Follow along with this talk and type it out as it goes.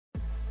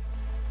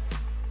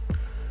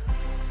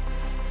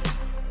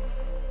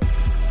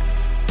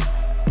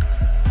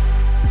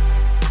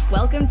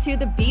Welcome to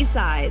The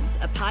B-Sides,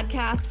 a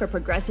podcast for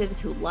progressives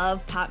who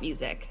love pop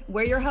music.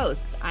 We're your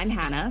hosts. I'm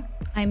Hannah.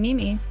 I'm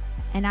Mimi.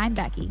 And I'm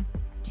Becky.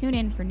 Tune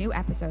in for new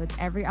episodes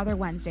every other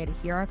Wednesday to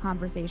hear our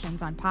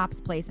conversations on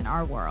pop's place in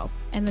our world.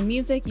 And the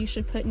music you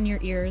should put in your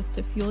ears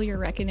to fuel your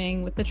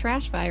reckoning with the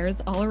trash fires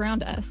all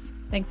around us.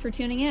 Thanks for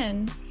tuning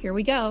in. Here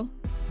we go.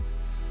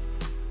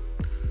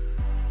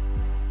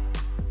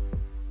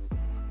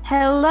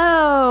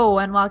 Hello,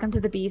 and welcome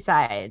to The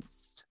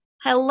B-Sides.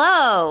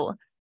 Hello.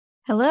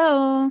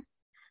 Hello.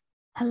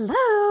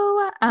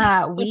 Hello.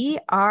 We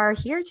are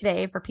here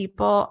today for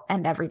people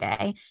and every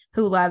day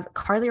who love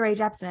Carly Rae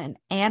Jepsen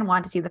and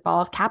want to see the fall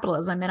of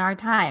capitalism in our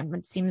time,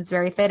 which seems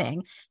very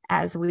fitting,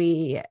 as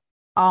we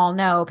all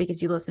know,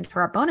 because you listened to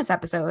our bonus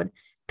episode,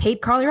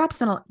 paid Carly Rae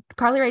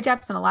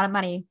Jepsen a lot of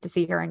money to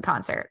see her in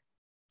concert.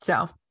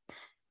 So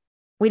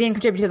we didn't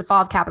contribute to the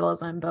fall of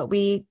capitalism, but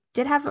we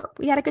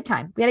had a good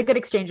time. We had a good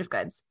exchange of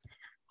goods,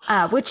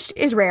 which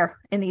is rare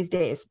in these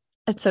days.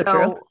 It's so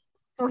true.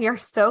 We are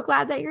so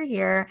glad that you're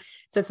here.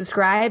 So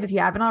subscribe if you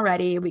haven't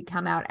already. We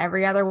come out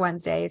every other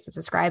Wednesday. So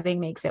subscribing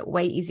makes it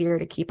way easier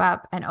to keep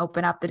up, and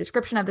open up the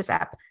description of this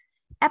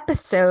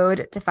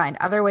episode to find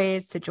other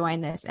ways to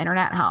join this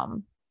internet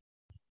home.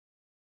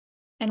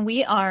 And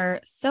we are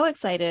so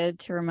excited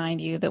to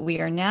remind you that we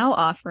are now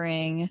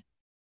offering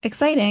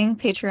exciting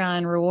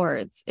Patreon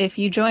rewards. If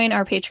you join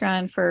our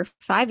Patreon for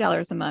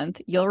 $5 a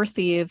month, you'll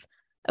receive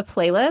a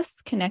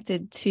playlist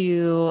connected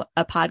to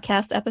a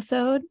podcast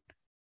episode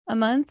a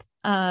month.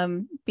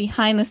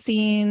 Behind the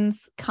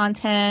scenes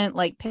content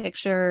like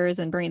pictures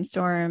and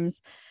brainstorms.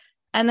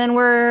 And then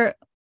we're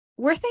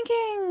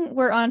thinking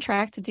we're on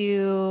track to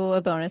do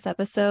a bonus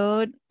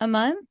episode a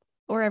month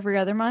or every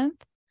other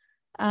month.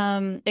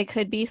 It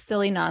could be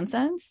silly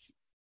nonsense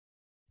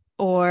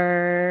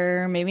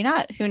or maybe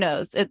not. Who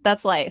knows?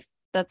 That's life.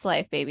 That's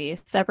life, baby.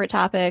 Separate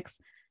topics,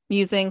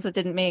 musings that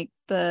didn't make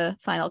the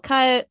final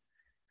cut,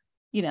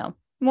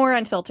 more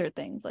unfiltered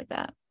things like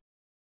that.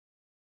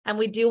 And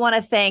we do want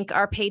to thank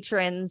our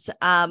patrons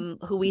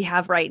who we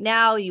have right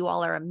now. You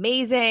all are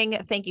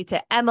amazing. Thank you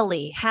to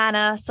Emily,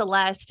 Hannah,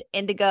 Celeste,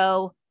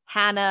 Indigo,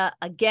 Hannah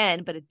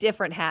again, but a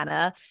different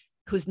Hannah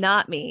who's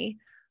not me.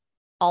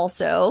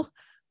 Also,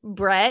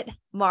 Brett,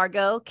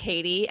 Margot,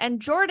 Katie, and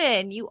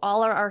Jordan. You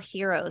all are our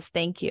heroes.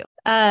 Thank you.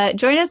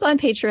 Join us on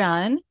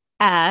Patreon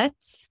at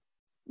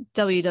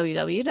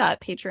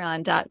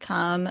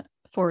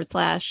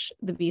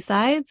www.patreon.com/the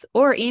B-Sides,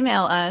 or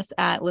email us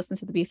at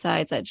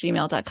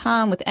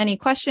listentothebsides@gmail.com with any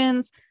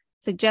questions,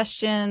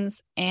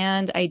 suggestions,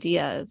 and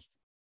ideas.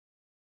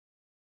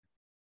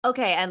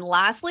 Okay, and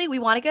lastly, we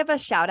want to give a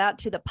shout out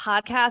to the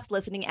podcast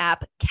listening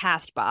app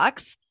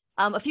Castbox.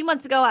 A few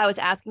months ago, I was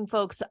asking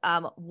folks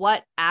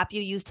what app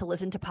you use to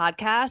listen to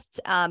podcasts.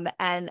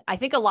 And I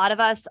think a lot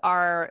of us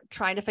are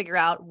trying to figure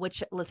out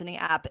which listening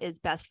app is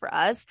best for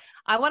us.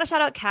 I want to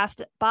shout out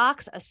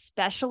Castbox,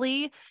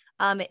 especially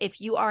if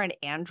you are an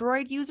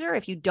Android user.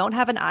 If you don't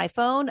have an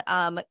iPhone,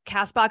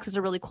 Castbox is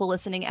a really cool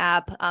listening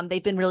app.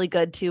 They've been really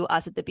good to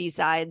us at the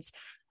B-Sides.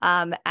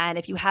 And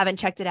if you haven't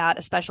checked it out,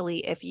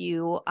 especially if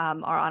you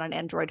are on an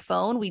Android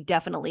phone, we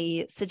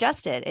definitely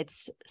suggest it.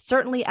 It's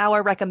certainly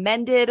our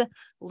recommended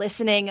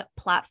listening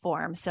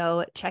platform.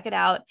 So check it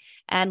out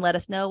and let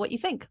us know what you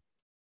think.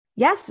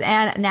 Yes.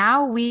 And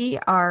now we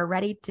are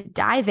ready to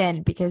dive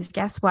in, because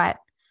guess what?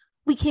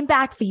 We came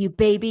back for you,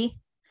 baby.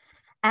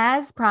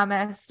 As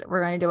promised, we're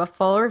going to do a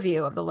full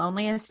review of The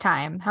Loneliest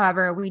Time.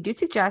 However, we do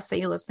suggest that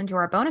you listen to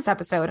our bonus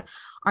episode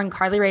on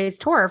Carly Rae's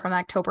tour from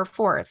October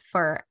 4th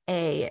for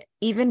a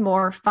even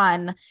more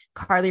fun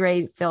Carly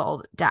Rae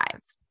filled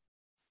dive.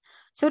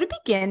 So to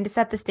begin, to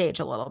set the stage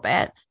a little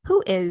bit,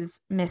 who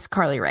is Miss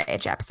Carly Rae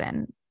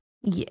Jepsen?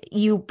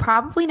 You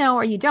probably know,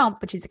 or you don't,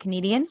 but she's a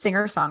Canadian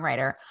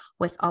singer-songwriter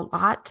with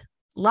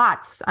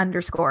lots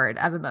underscored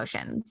of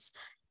emotions.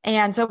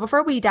 And so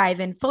before we dive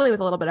in fully with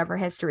a little bit of her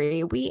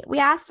history, we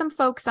asked some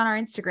folks on our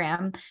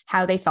Instagram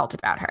how they felt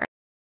about her.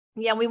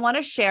 Yeah, we want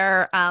to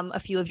share a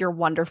few of your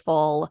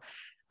wonderful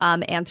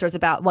answers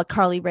about what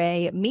Carly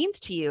Rae means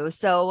to you.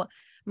 So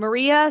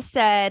Maria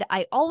said,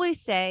 I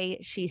always say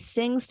she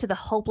sings to the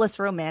hopeless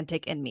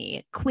romantic in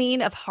me,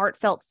 queen of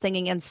heartfelt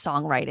singing and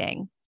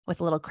songwriting, with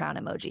a little crown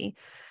emoji.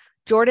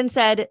 Jordan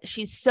said,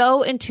 she's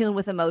so in tune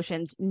with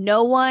emotions.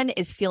 No one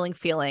is feeling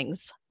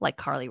feelings like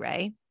Carly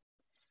Rae.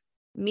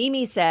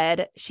 Mimi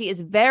said, she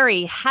is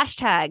very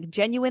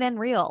 #genuine and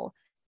real.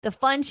 The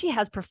fun she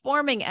has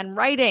performing and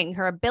writing,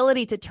 her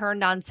ability to turn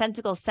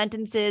nonsensical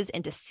sentences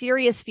into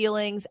serious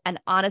feelings, and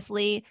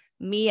honestly,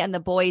 me and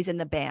the boys in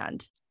the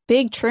band.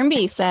 Big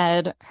Trimby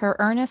said her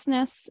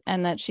earnestness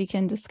and that she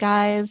can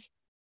disguise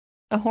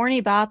a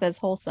horny bop as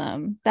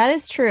wholesome. That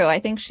is true. I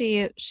think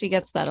she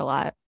gets that a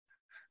lot.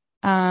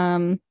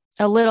 A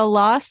Little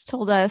Lost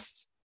told us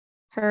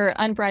her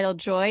unbridled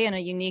joy and a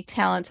unique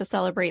talent to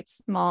celebrate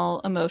small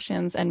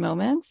emotions and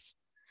moments.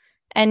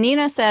 And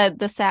Nina said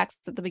the sax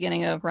at the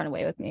beginning of Run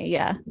Away With Me.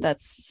 Yeah,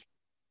 that's,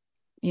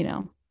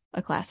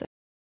 a classic.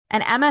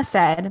 And Emma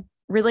said,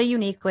 really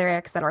unique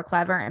lyrics that are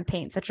clever and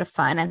paint such a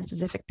fun and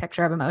specific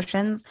picture of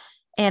emotions.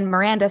 And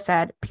Miranda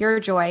said, pure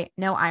joy,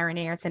 no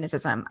irony or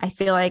cynicism. I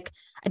feel like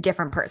a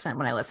different person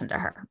when I listen to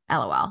her.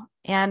 LOL.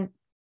 And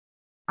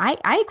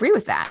I agree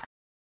with that.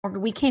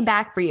 We came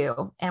back for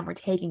you and we're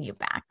taking you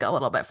back a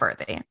little bit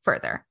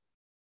further.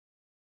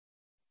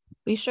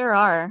 We sure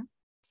are.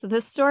 So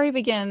this story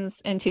begins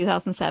in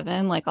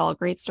 2007, like all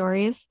great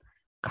stories.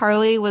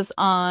 Carly was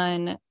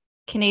on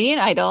Canadian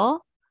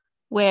Idol,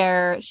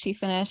 where she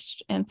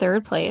finished in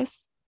third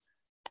place.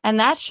 And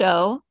that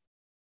show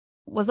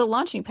was a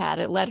launching pad.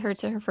 It led her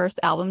to her first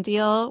album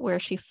deal, where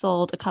she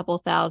sold a couple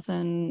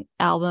thousand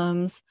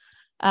albums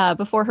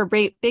before her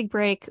big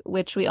break,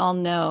 which we all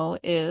know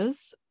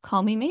is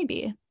Call Me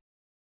Maybe.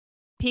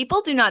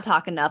 People do not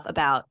talk enough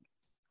about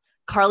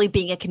Carly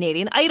being a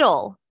Canadian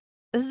Idol.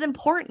 This is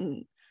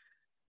important.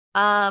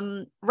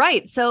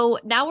 Right. So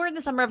now we're in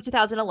the summer of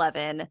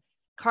 2011.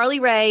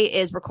 Carly Rae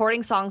is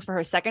recording songs for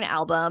her second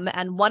album,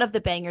 and one of the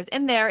bangers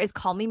in there is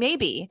Call Me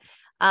Maybe.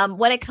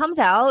 When it comes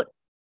out,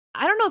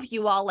 I don't know if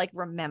you all like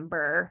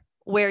remember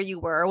where you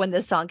were when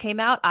this song came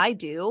out. I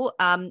do.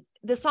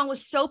 This song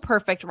was so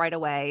perfect right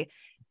away.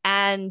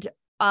 And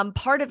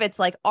part of its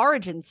like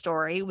origin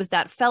story was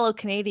that fellow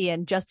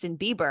Canadian Justin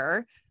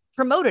Bieber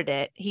promoted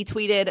it. He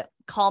tweeted,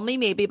 "Call Me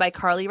Maybe by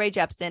Carly Rae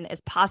Jepsen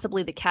is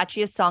possibly the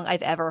catchiest song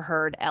I've ever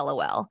heard,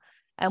 LOL."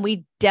 And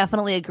we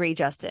definitely agree,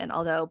 Justin,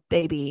 although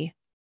Baby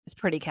is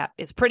pretty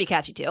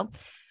catchy too.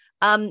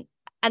 And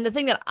the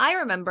thing that I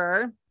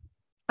remember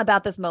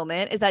about this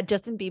moment is that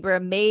Justin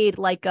Bieber made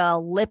like a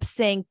lip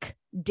sync,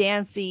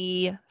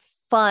 dancey,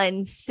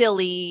 fun,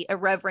 silly,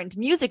 irreverent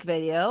music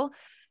video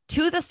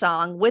to the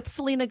song with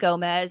Selena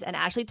Gomez and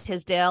Ashley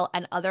Tisdale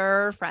and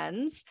other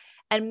friends.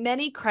 And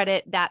many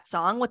credit that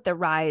song with the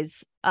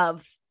rise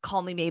of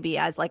Call Me Maybe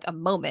as like a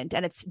moment.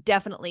 And it's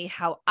definitely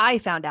how I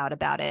found out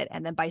about it.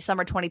 And then by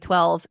summer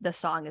 2012, the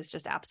song is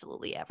just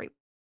absolutely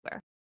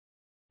everywhere.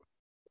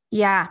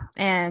 Yeah.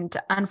 And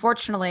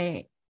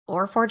unfortunately,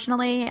 or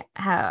fortunately,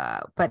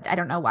 but I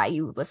don't know why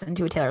you listen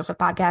to a Taylor Swift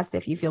podcast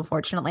if you feel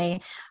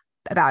fortunately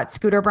about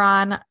Scooter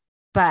Braun,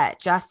 but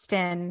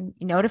Justin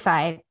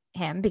notified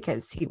him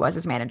because he was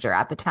his manager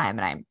at the time,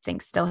 and I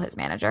think still his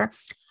manager,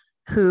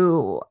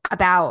 who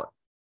about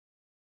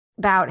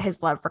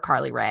his love for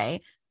Carly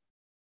Rae,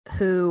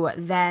 who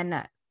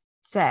then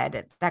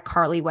said that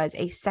Carly was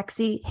a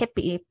sexy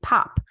hippie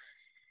pop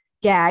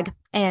gag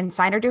and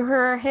signed her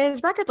to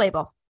his record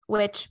label,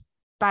 which,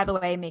 by the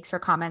way, makes her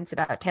comments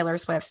about Taylor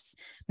Swift's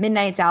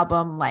Midnight's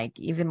album like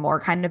even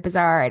more kind of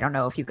bizarre. I don't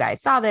know if you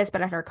guys saw this,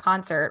 but at her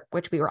concert,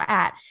 which we were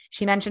at,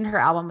 she mentioned her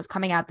album was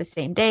coming out the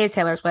same day as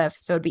Taylor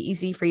Swift, so it'd be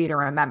easy for you to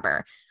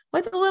remember,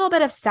 with a little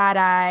bit of side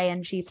eye,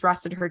 and she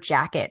thrusted her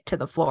jacket to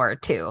the floor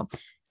too.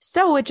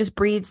 So it just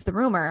breeds the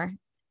rumor.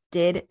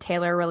 Did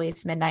Taylor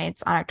release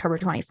Midnight's on October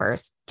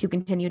 21st to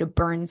continue to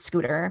burn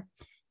Scooter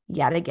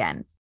yet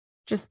again?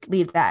 Just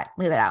leave that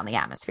out in the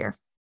atmosphere.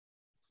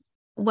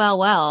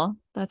 Well,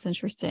 that's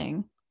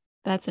interesting.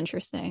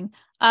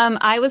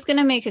 I was going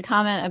to make a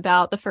comment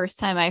about the first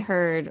time I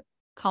heard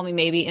Call Me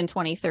Maybe in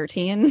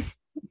 2013,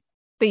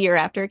 the year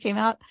after it came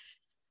out.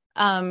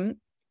 And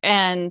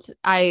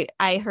I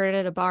heard it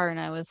at a bar and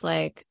I was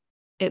like,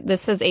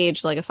 this has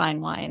aged like a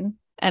fine wine,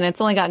 and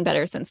it's only gotten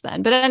better since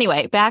then. But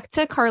anyway, back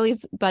to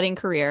Carly's budding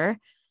career.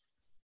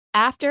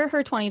 After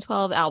her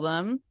 2012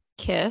 album,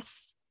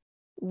 Kiss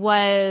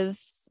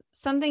was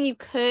something you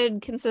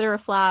could consider a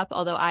flop,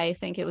 although I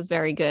think it was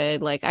very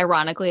good, like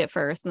ironically at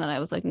first. And then I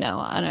was like, no,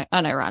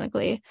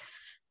 unironically.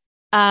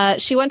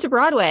 She went to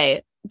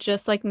Broadway,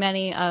 just like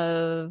many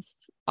of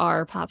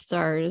our pop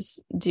stars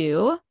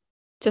do,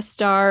 to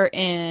star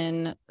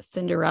in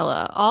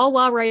Cinderella, all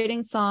while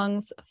writing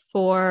songs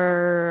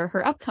for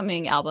her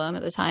upcoming album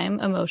at the time,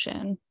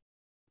 Emotion.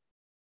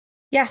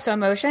 Yeah, so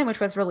Emotion,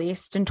 which was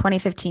released in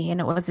 2015,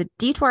 it was a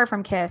detour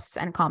from Kiss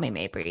and Call Me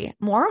Maybe,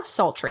 more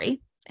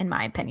sultry, in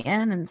my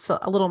opinion, and so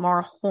a little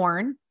more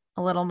horn,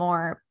 a little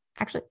more,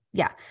 actually,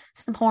 yeah,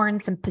 some horn,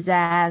 some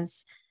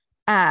pizzazz,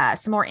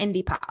 some more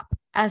indie pop.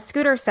 As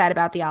Scooter said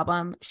about the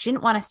album, she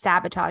didn't want to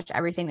sabotage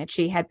everything that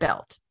she had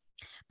built,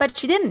 but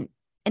she didn't.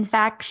 In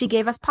fact, she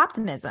gave us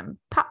poptimism.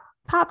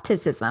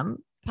 Poptimism.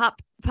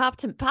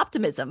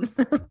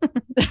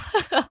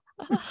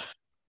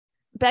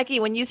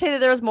 Becky, when you say that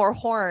there was more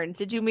horn,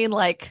 did you mean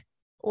like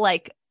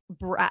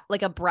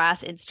a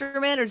brass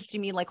instrument, or did you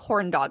mean like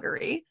horn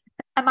doggery?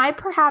 Am I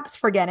perhaps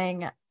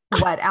forgetting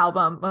what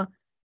album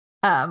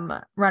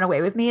Run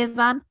Away With Me is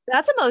on?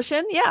 That's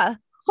Emotion, yeah.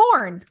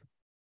 Horn.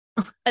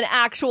 An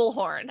actual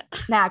horn.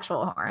 An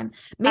actual horn.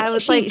 Maybe I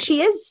was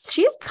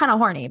she's kind of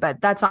horny,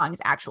 but that song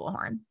is actual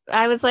horn.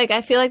 I was like,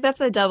 I feel like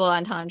that's a double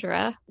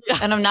entendre. Yeah.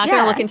 And I'm not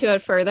going to look into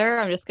it further.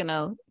 I'm just going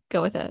to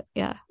go with it.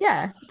 Yeah.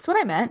 Yeah, that's what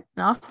I meant.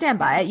 And I'll stand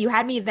by it. You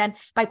had me then,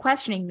 by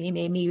questioning me,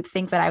 made me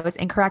think that I was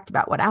incorrect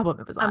about what album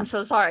it was on. I'm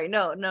so sorry.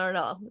 No.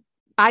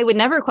 I would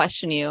never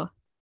question you.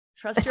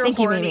 Trust your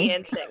horny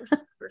instincts,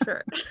 for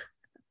sure.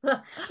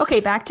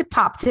 Okay, back to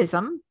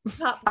poptism.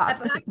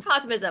 Back to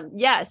poptimism.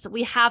 Yes,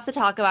 we have to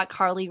talk about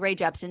Carly Rae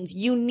Jepsen's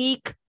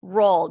unique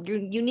role, your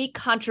unique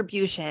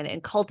contribution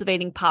in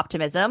cultivating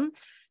poptimism.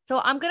 So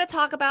I'm going to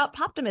talk about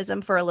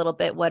poptimism for a little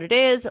bit, what it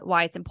is,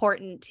 why it's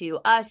important to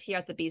us here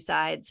at the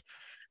B-Sides.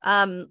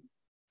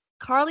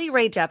 Carly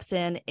Rae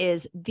Jepsen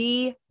is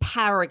the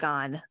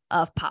paragon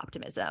of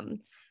poptimism.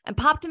 And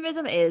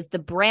poptimism is the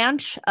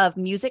branch of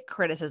music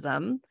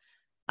criticism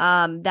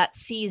that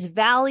sees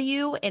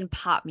value in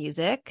pop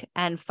music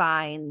and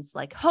finds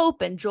like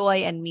hope and joy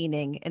and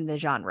meaning in the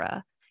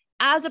genre,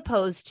 as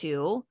opposed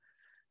to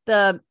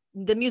the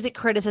music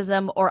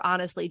criticism or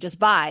honestly just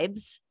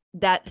vibes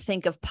that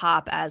think of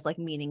pop as like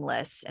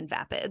meaningless and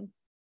vapid.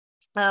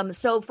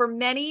 So for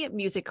many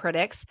music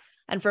critics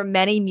and for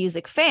many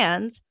music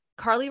fans,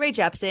 Carly Rae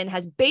Jepsen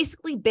has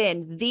basically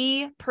been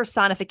the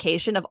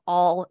personification of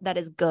all that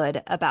is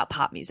good about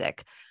pop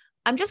music.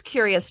 I'm just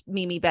curious,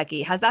 Mimi,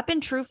 Becky, has that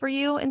been true for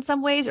you in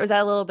some ways, or is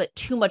that a little bit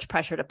too much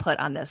pressure to put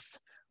on this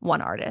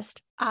one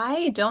artist?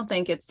 I don't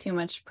think it's too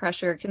much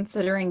pressure,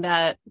 considering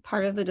that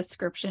part of the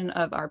description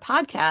of our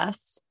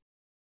podcast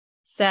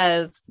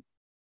says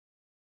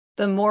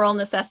the moral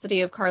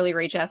necessity of Carly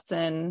Rae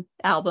Jepsen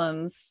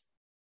albums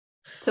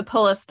to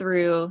pull us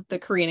through the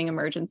careening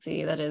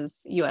emergency that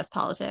is U.S.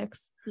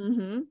 politics.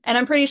 Mm-hmm. And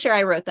I'm pretty sure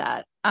I wrote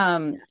that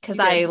because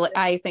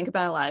I think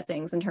about a lot of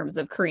things in terms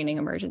of careening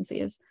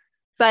emergencies.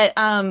 But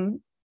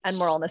and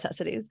moral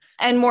necessities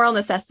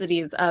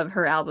of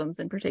her albums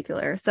in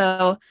particular.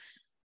 So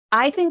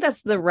I think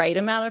that's the right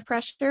amount of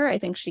pressure. I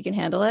think she can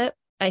handle it.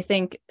 I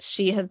think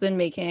she has been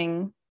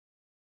making,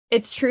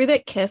 it's true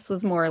that Kiss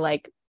was more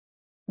like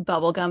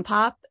bubblegum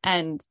pop,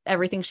 and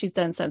everything she's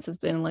done since has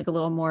been like a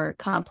little more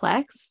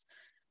complex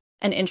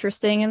and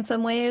interesting in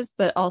some ways,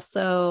 but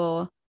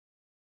also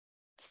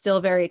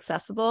still very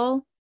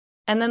accessible.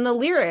 And then the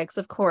lyrics,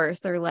 of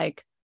course, are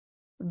like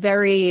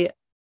very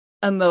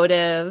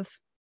emotive,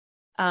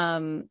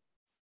 very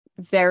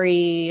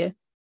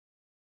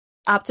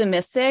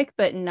optimistic,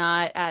 but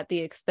not at the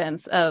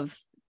expense of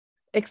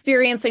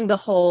experiencing the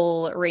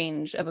whole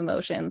range of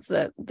emotions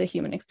that the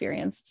human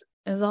experience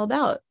is all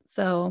about.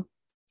 So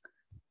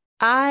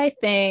I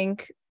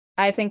think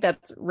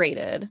that's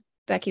rated.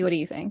 Becky, what do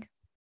you think?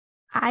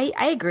 I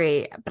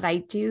agree, but I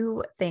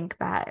do think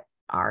that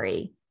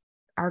Ari,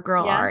 our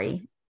girl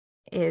Ari,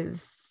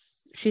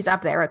 she's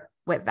up there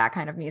with that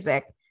kind of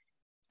music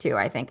too,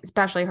 I think,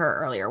 especially her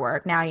earlier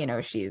work. Now, you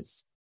know,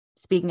 she's,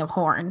 speaking of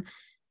horn,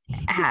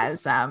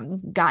 has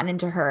gotten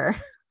into her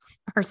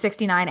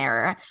 69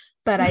 era.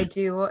 But I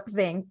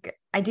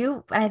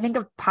think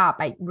of pop,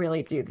 I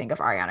really do think of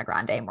Ariana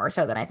Grande more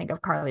so than I think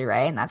of Carly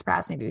Rae. And that's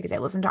perhaps maybe because I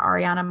listen to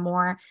Ariana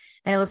more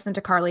than I listen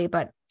to Carly.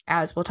 But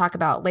as we'll talk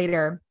about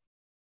later,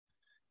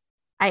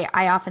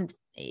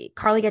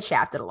 Carly gets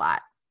shafted a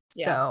lot.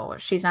 Yeah. So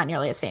she's not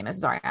nearly as famous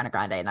as Ariana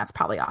Grande. And that's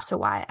probably also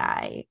why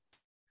I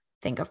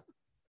think of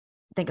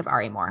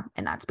Ari more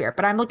in that spirit.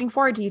 But I'm looking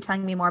forward to you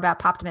telling me more about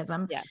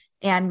poptimism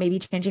and maybe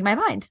changing my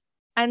mind.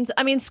 And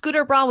I mean,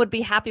 Scooter Braun would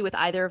be happy with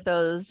either of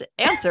those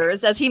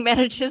answers as he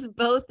manages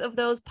both of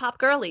those pop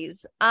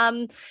girlies.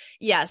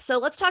 So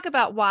let's talk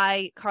about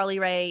why Carly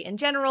Rae in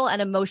general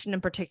and Emotion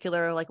in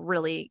particular, like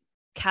really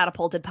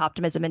catapulted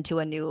poptimism into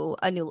a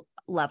new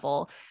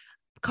level.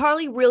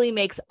 Carly really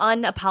makes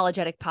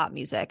unapologetic pop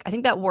music. I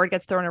think that word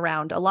gets thrown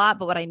around a lot,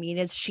 but what I mean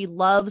is she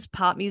loves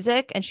pop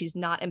music and she's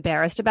not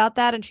embarrassed about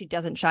that, and she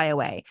doesn't shy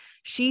away.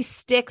 She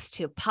sticks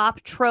to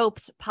pop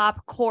tropes,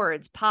 pop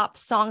chords, pop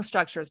song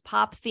structures,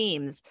 pop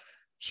themes.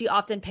 She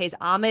often pays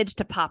homage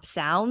to pop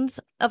sounds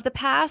of the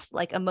past,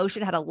 like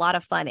Emotion had a lot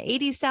of fun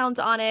 80s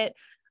sounds on it.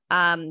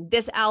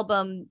 This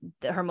album,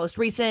 her most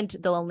recent,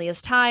 The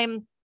Loneliest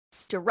Time,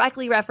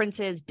 directly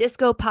references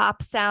disco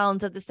pop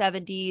sounds of the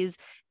 70s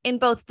in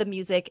both the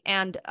music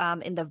and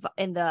in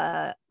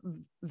the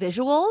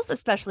visuals,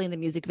 especially in the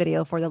music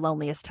video for The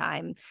Loneliest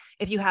Time.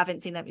 If you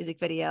haven't seen that music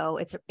video,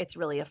 it's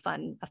really a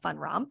fun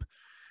romp.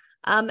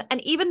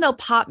 And even though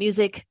pop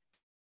music,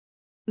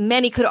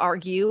 many could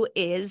argue,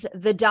 is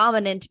the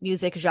dominant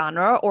music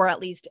genre, or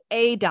at least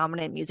a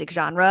dominant music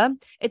genre,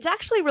 it's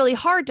actually really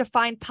hard to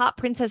find pop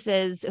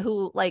princesses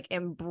who like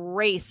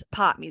embrace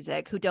pop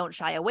music, who don't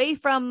shy away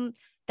from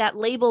that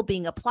label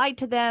being applied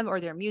to them or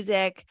their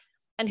music,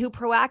 and who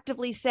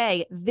proactively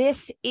say,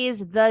 this is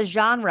the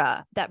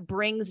genre that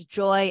brings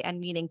joy and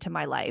meaning to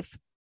my life.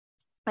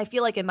 I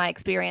feel like in my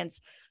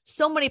experience,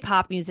 so many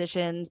pop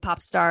musicians,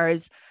 pop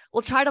stars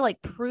will try to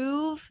like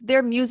prove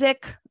their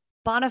music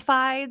bona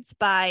fides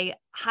by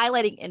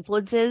highlighting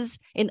influences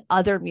in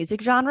other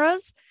music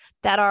genres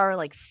that are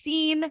like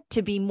seen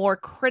to be more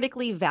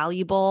critically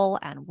valuable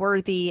and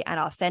worthy and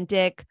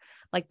authentic.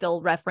 Like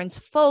they'll reference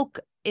folk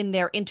in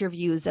their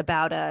interviews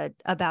about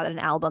an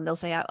album. They'll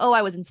say, oh,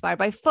 I was inspired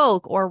by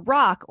folk or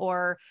rock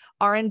or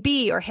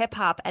R&B or hip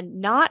hop, and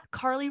not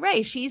Carly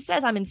Rae. She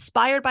says, I'm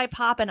inspired by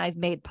pop and I've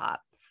made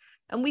pop.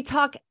 And we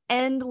talk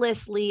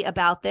endlessly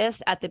about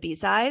this at the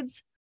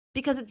B-Sides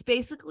because it's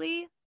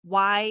basically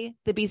why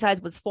the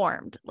B-Sides was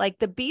formed. Like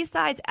the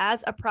B-Sides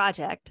as a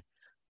project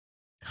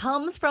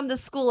comes from the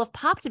school of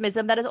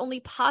poptimism that is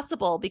only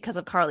possible because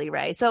of Carly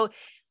Rae. So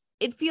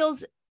it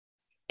feels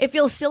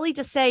silly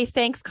to say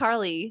thanks,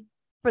 Carly,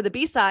 for the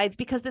B-Sides,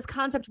 because this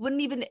concept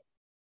wouldn't even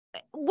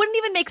wouldn't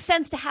even make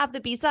sense to have the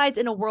B-sides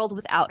in a world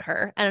without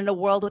her and in a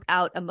world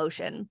without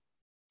emotion.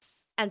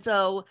 And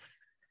so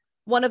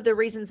one of the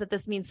reasons that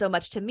this means so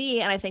much to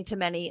me, and I think to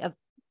many of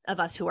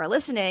us who are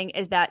listening,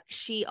 is that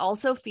she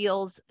also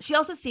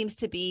seems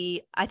to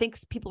be, I think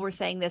people were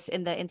saying this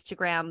in the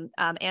Instagram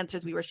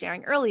answers we were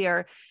sharing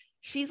earlier,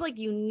 she's like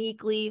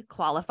uniquely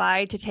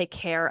qualified to take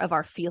care of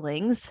our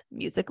feelings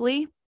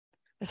musically.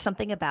 There's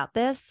something about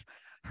this.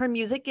 Her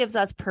music gives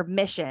us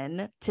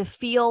permission to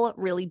feel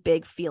really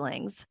big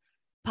feelings.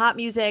 Pop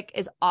music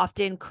is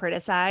often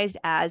criticized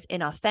as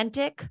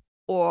inauthentic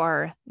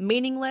or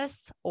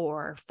meaningless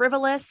or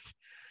frivolous.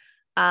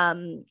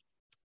 And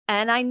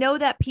I know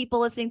that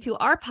people listening to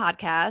our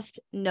podcast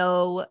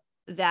know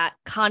that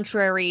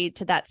contrary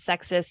to that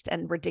sexist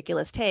and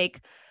ridiculous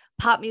take,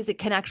 pop music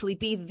can actually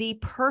be the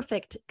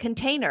perfect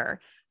container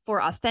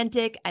for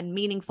authentic and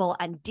meaningful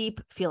and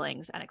deep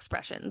feelings and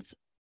expressions.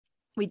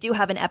 We do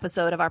have an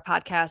episode of our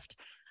podcast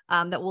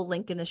that we'll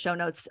link in the show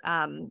notes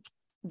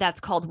that's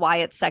called Why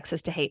It's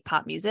Sexist to Hate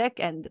Pop Music.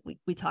 And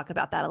we talk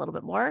about that a little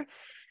bit more.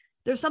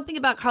 There's something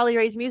about Carly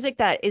Rae's music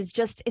that is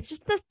it's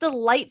just this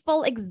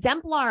delightful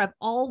exemplar of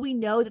all we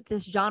know that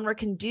this genre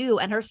can do.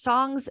 And her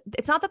songs,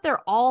 it's not that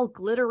they're all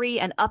glittery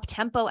and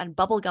up-tempo and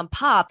bubblegum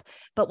pop,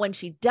 but when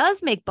she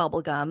does make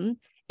bubblegum,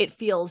 it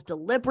feels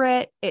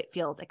deliberate, it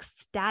feels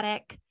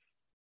ecstatic.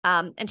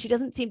 And she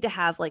doesn't seem to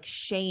have like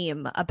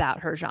shame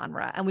about her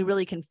genre, and we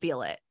really can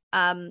feel it.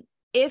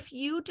 If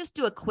you just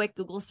do a quick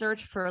Google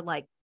search for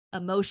like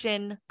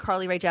emotion,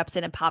 Carly Rae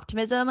Jepsen, and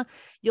poptimism,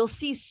 you'll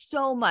see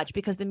so much,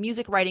 because the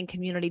music writing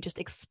community just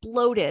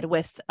exploded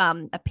with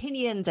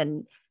opinions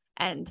and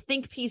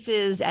think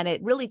pieces, and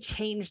it really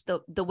changed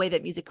the way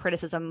that music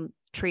criticism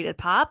treated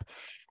pop.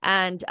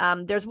 And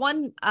there's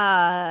one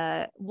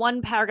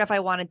paragraph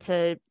I wanted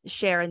to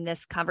share in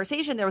this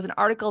conversation. There was an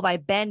article by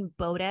Ben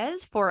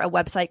Bodez for a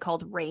website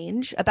called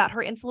Range about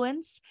her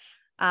influence.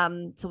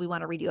 So we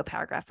want to read you a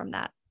paragraph from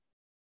that.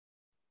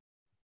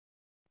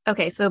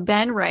 Okay, so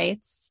Ben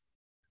writes,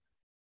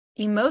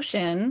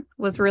 Emotion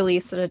was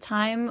released at a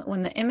time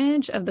when the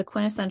image of the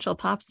quintessential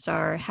pop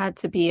star had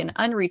to be an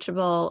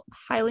unreachable,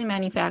 highly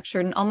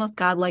manufactured, and almost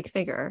godlike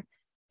figure.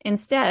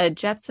 Instead,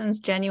 Jepsen's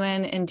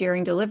genuine,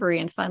 endearing delivery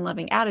and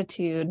fun-loving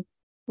attitude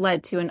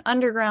led to an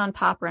underground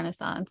pop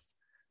renaissance,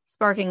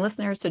 sparking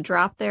listeners to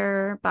drop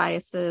their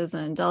biases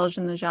and indulge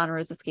in the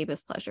genre's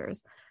escapist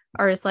pleasures.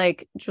 Artists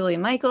like Julia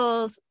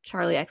Michaels,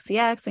 Charli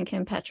XCX, and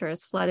Kim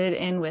Petras flooded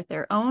in with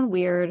their own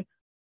weird,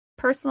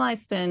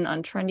 personalized spin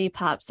on trendy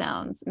pop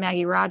sounds.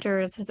 Maggie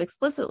Rogers has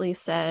explicitly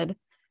said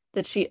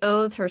that she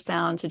owes her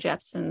sound to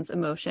Jepsen's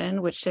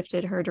emotion, which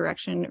shifted her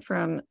direction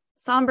from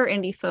somber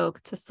indie folk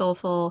to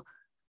soulful,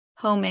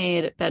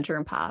 homemade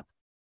bedroom pop.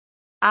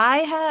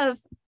 I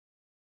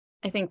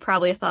think,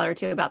 probably a thought or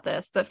two about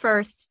this, but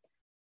first,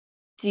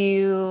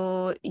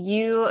 do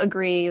you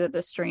agree that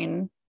this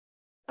strain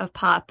of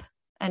pop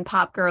and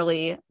pop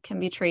girly can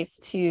be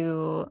traced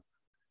to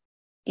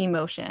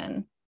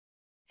emotion?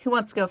 Who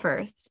wants to go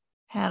first?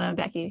 Hannah,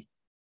 Becky.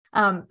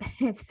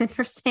 It's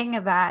interesting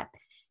that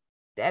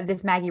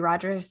this Maggie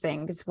Rogers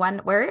thing, because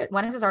when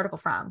is this article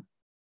from?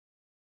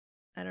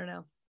 I don't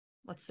know.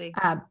 Let's see.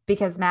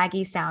 Because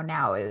Maggie's sound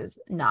now is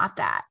not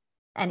that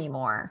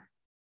anymore.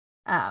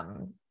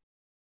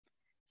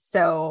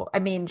 So I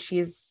mean,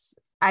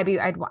 I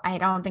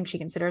don't think she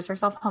considers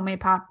herself homemade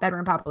pop,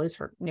 bedroom pop, at least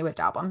her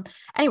newest album.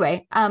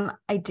 Anyway,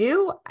 I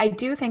do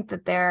think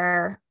that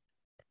they're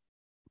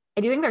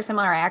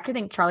similar. I actually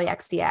think Charli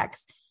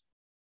XCX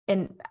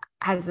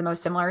has the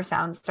most similar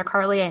sounds to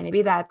Carly, and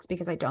maybe that's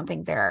because I don't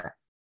think they're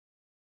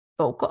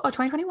vocal.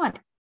 2021,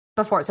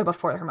 before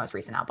her most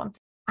recent album.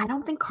 I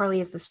don't think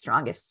Carly is the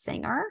strongest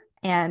singer,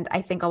 and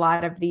I think a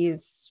lot of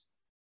these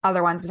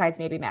other ones, besides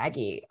maybe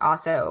Maggie,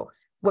 also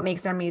what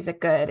makes their music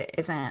good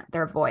isn't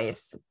their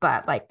voice,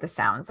 but like the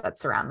sounds that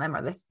surround them,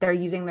 or they're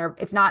using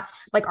it's not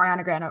like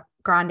Ariana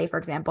Grande, for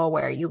example,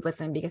 where you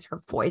listen because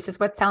her voice is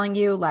what's telling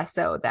you, less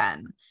so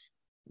than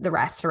the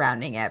rest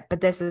surrounding it.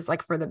 But this is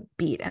like for the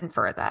beat and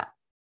for the,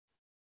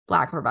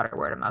 lack of a better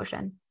word,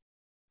 emotion.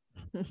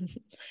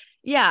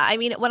 Yeah, I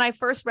mean, when I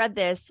first read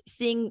this,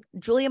 seeing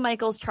Julia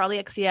Michaels,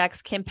 Charli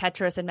XCX, Kim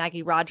Petras, and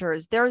Maggie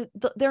Rogers, they're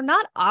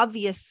not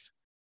obvious.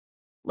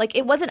 Like,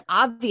 it wasn't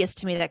obvious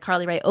to me that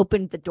Carly Rae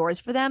opened the doors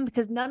for them,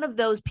 because none of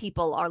those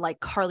people are like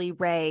Carly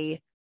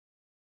Rae.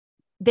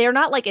 They're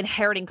not like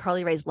inheriting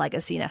Carly Rae's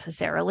legacy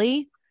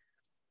necessarily.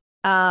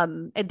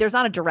 And there's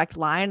not a direct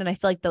line, and I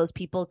feel like those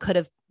people could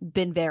have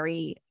been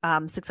very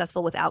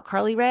successful without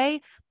Carly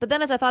Rae. But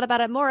then as I thought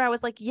about it more, I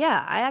was like,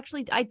 yeah,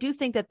 I do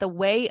think that the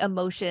way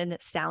emotion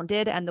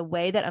sounded and the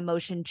way that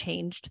emotion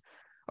changed,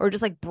 or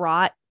just like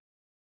brought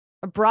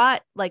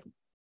like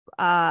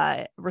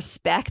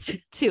respect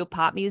to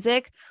pop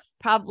music,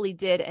 probably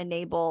did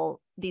enable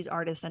these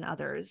artists and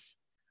others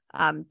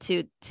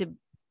to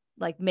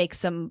like make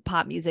some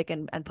pop music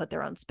and put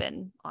their own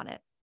spin on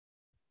it.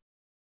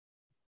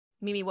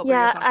 Mimi, what were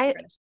your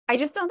thoughts? I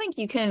just don't think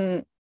you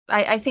can.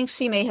 I think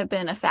she may have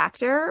been a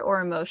factor, or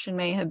emotion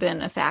may have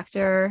been a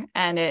factor,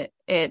 and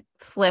it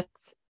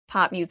flipped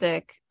pop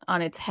music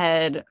on its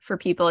head for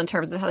people in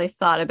terms of how they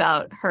thought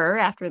about her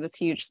after this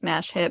huge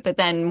smash hit, but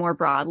then more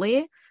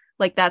broadly,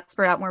 like that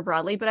spread out more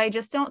broadly. But I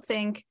just don't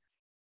think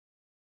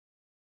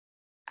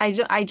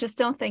I just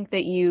don't think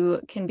that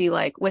you can be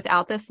like,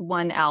 without this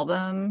one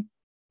album,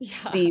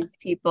 these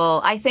people,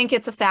 I think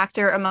it's a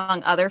factor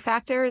among other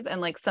factors. And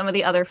like some of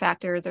the other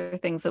factors are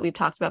things that we've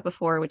talked about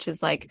before, which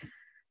is like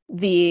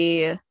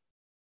the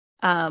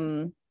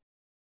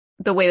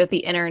way that the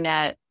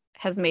internet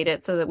has made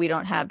it so that we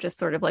don't have just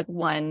sort of like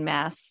one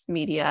mass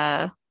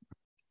media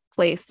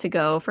place to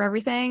go for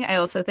everything. I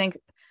also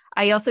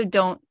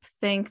don't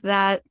think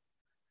that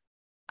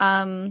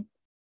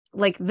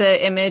like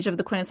the image of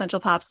the quintessential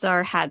pop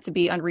star had to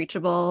be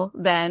unreachable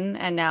then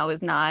and now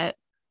is not,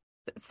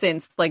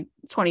 since like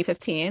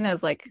 2015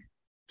 as like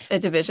a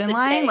division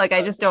line. Like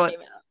I just don't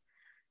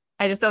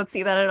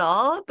see that at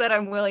all, but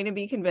I'm willing to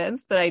be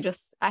convinced. But I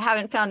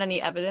haven't found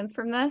any evidence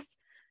from this.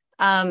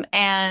 But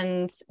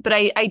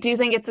I do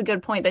think it's a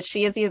good point that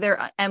she is either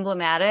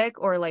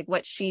emblematic or like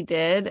what she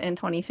did in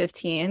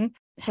 2015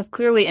 has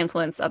clearly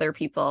influenced other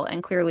people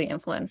and clearly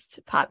influenced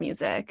pop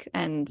music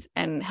and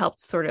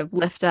helped sort of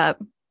lift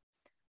up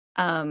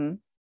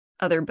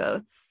other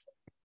boats,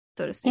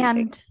 so to speak.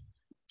 And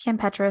Kim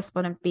Petras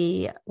wouldn't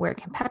be where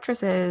Kim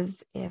Petras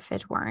is if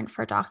it weren't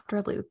for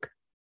Dr. Luke.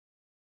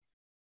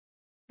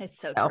 It's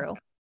so true.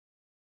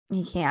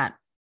 You can't.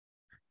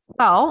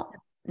 Well,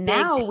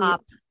 now big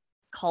pop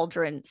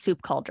cauldron,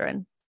 soup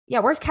cauldron. Yeah,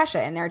 where's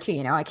Kesha in there too?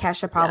 You know, like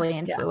Kesha probably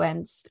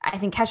influenced. I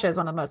think Kesha is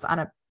one of the most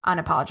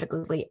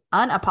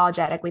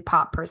unapologetically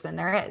pop person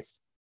there is.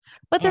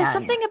 But there's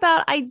something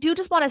about, I do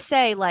just want to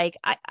say, like,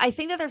 I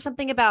think that there's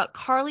something about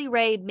Carly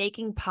Rae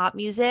making pop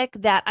music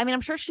that, I mean,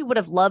 I'm sure she would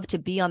have loved to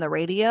be on the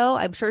radio.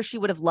 I'm sure she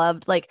would have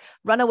loved, like,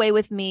 Run Away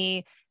With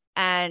Me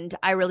and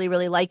I Really,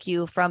 Really Like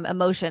You from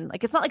Emotion.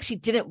 Like, it's not like she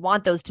didn't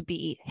want those to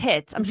be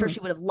hits. I'm sure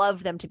she would have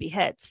loved them to be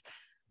hits.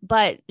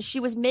 But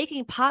she was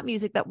making pop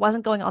music that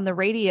wasn't going on the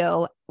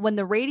radio when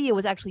the radio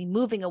was actually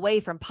moving away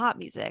from pop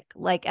music.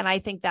 Like, and I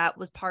think that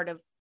was part of,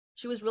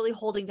 she was really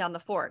holding down the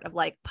fort of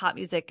like pop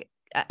music.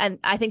 And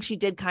I think she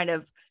did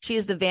she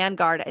is the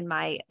vanguard, in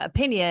my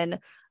opinion,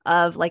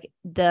 of like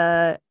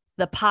the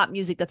pop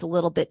music that's a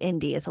little bit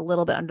indie. It's a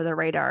little bit under the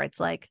radar. It's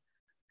like,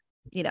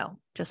 you know,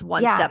 just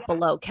one step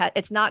below.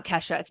 It's not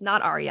Kesha. It's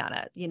not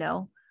Ariana, you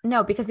know?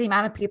 No, because the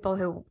amount of people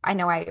who I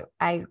know, I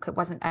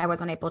wasn't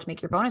able to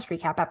make your bonus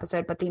recap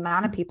episode, but the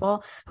amount of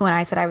people who, when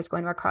I said I was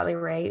going to a Carly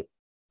Rae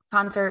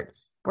concert,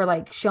 were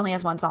like, she only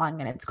has one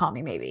song and it's Call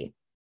Me Maybe.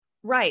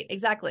 Right,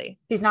 exactly.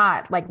 She's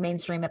not like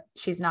mainstream.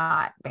 She's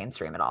not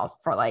mainstream at all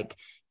for like,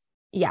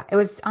 yeah, it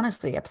was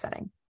honestly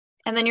upsetting.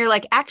 And then you're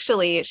like,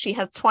 actually, she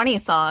has 20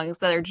 songs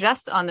that are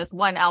just on this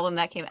one album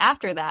that came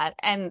after that.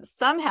 And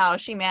somehow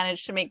she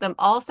managed to make them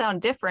all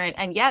sound different.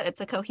 And yet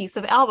it's a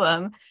cohesive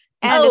album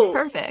and it's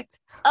perfect.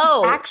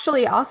 Oh,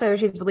 actually, also,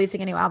 she's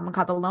releasing a new album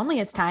called The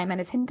Loneliest Time, and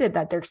it's hinted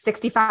that there's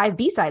 65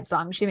 B-side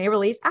songs she may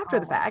release after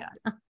the fact.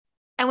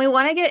 And we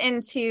want to get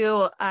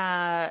into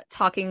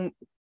talking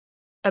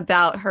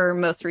about her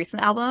most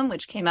recent album,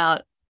 which came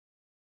out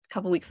a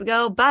couple weeks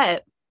ago.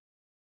 But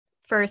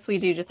first, we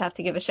do just have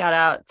to give a shout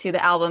out to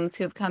the albums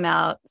who have come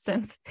out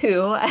since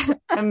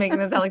I'm making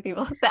this sound like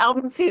people. The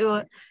albums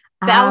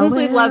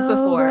we've loved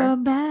before.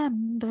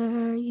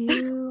 Remember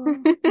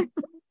you.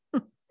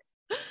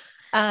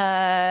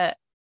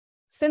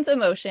 Since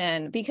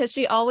Emotion, because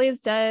she always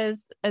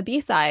does a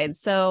B-side.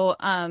 So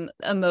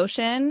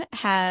Emotion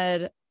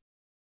had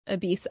a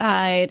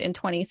B-side in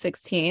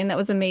 2016 that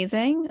was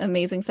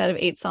amazing set of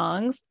 8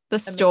 songs. The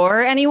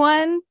Store,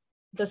 anyone?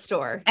 The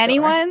Store,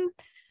 anyone?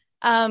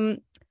 If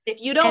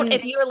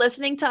you're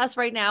listening to us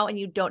right now and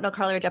you don't know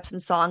Carly Rae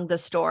Jepsen's song The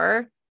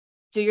Store,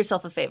 do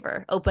yourself a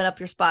favor, open up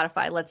your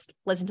Spotify, let's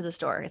listen to The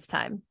Store. It's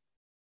time.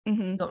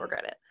 Don't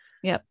regret it.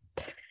 Yep.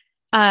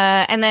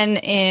 And then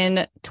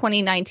in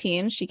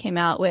 2019 she came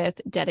out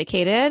with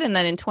Dedicated, and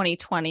then in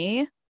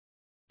 2020,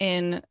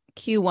 in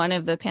Q1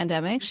 of the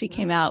pandemic, she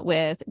came out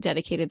with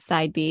Dedicated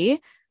Side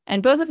B,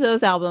 and both of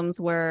those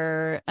albums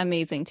were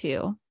amazing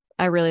too.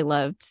 I really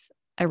loved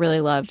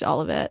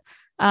all of it.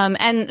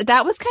 And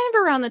that was kind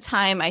of around the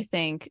time, I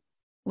think,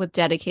 with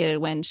Dedicated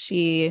when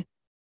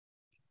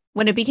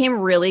it became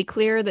really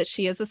clear that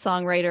she is a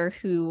songwriter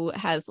who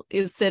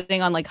is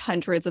sitting on like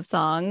hundreds of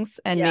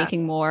songs and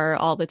making more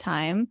all the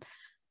time,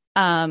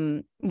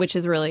 which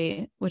is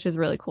really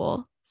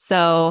cool.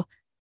 So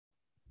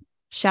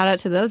shout out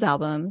to those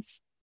albums.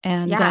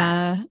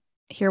 And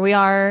here we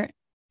are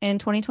in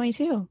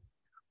 2022,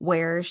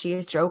 where she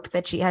has joked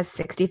that she has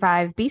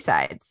 65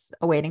 B-sides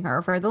awaiting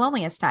her for The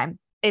Loneliest Time.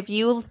 If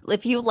you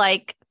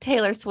like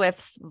Taylor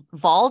Swift's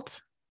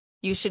Vault,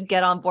 you should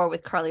get on board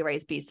with Carly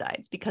Rae's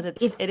B-sides, because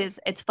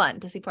it's fun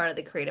to see part of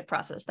the creative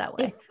process that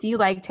way. If you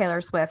like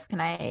Taylor Swift,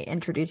 can I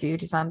introduce you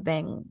to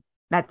something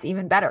that's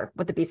even better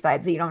with the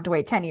B-sides, that you don't have to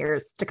wait 10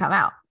 years to come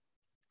out?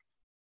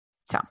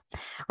 So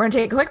we're going to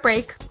take a quick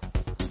break.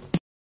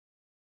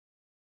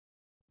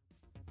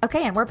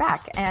 Okay, and we're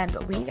back, and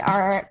we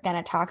are going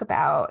to talk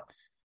about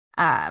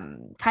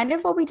kind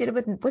of what we did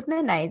with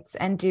Midnights,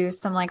 and do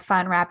some like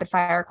fun rapid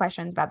fire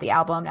questions about the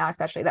album now,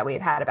 especially that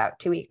we've had about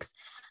 2 weeks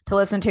to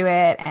listen to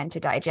it and to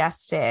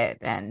digest it.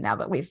 And now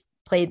that we've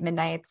played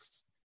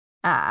Midnights,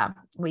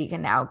 we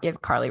can now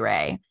give Carly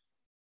Rae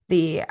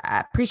the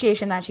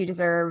appreciation that she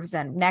deserves.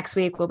 And next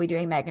week we'll be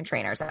doing Meghan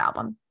Trainor's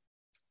album.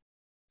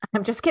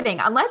 I'm just kidding.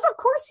 Unless, of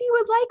course, you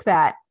would like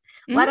that.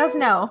 Let us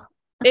know.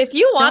 If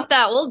you want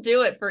that, we'll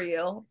do it for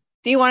you.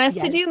 Do you want us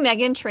Yes. to do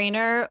Meghan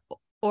Trainor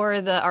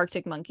or the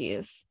Arctic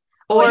Monkeys,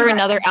 or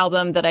another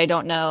album that I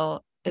don't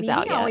know is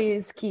out yet?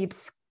 Always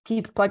keeps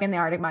plugging the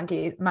Arctic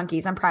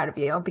Monkeys. I'm proud of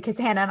you, because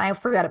Hannah and I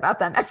forget about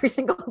them every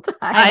single time.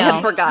 I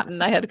had forgotten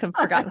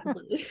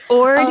completely.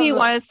 Or do you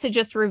want us to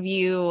just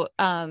review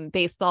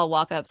baseball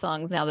walk-up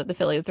songs now that the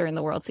Phillies are in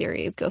the World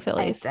Series? Go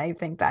Phillies. I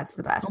think that's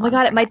the best. Oh my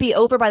God, it might be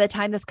over by the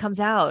time this comes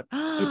out.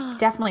 It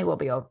definitely will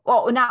be over.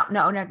 Oh,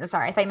 no,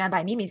 sorry. I thought you meant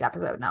by Mimi's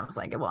episode, and I was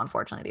like, it will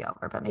unfortunately be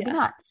over, but maybe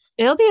not.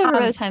 It'll be over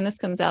by the time this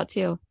comes out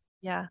too.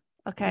 Yeah.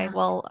 Okay. Yeah.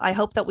 Well, I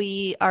hope that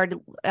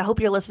I hope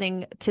you're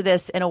listening to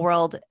this in a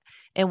world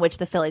in which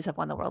the Phillies have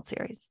won the World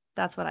Series.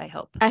 That's what I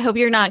hope. I hope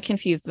you're not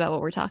confused about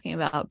what we're talking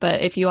about,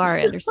 but if you are,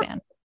 I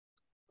understand.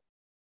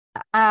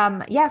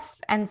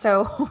 Yes. And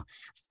so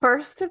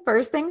first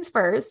things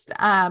first,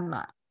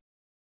 top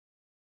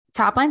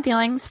line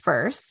feelings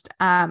first.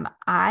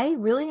 I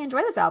really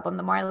enjoy this album.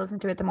 The more I listen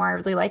to it, the more I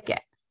really like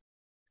it.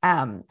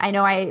 I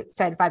know I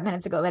said 5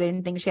 minutes ago that I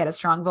didn't think she had a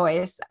strong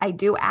voice. I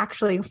do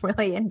actually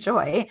really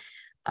enjoy.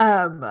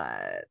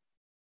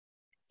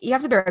 You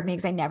have to bear with me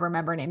because I never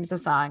remember names of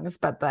songs,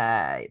 but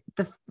the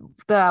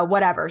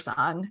whatever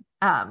song.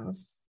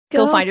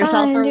 Go find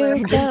yourself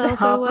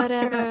or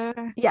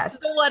whatever. Yes.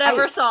 The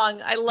whatever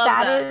song. I love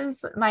that. That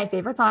is my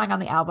favorite song on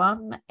the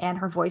album, and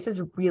her voice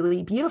is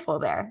really beautiful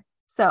there.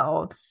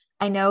 So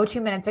I know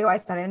 2 minutes ago I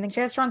said I didn't think she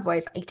had a strong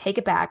voice. I take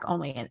it back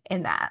only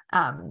in that.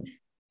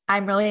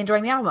 I'm really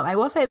enjoying the album. I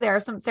will say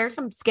there's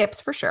some skips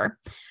for sure,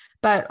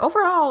 but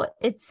overall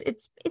it's in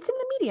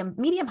the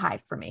medium high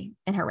for me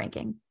in her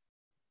ranking.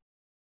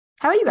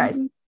 How about you guys?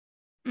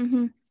 Mm-hmm.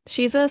 Mm-hmm.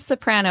 She's a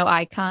soprano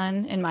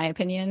icon in my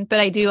opinion, but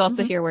I do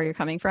also hear where you're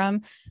coming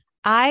from.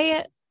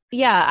 I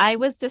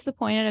was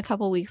disappointed a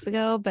couple weeks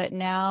ago, but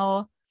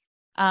now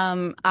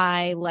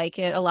I like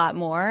it a lot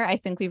more. I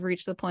think we've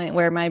reached the point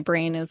where my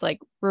brain is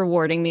like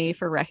rewarding me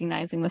for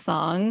recognizing the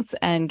songs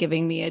and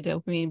giving me a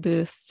dopamine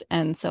boost,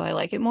 and so I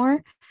like it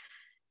more.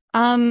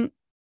 And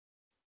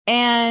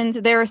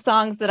there are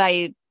songs that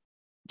I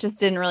just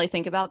didn't really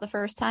think about the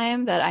first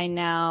time that I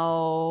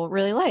now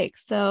really like.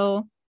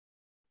 So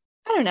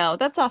I don't know.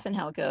 That's often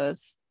how it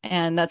goes.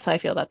 And that's how I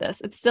feel about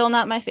this. It's still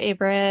not my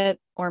favorite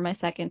or my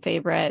second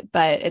favorite,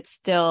 but it's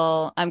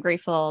still, I'm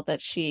grateful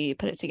that she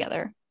put it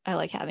together. I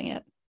like having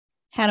it.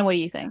 Hannah, what do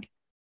you think?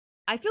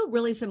 I feel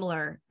really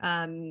similar.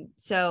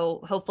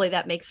 So hopefully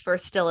that makes for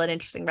still an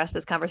interesting rest of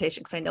this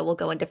conversation, because I know we'll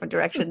go in different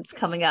directions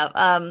coming up.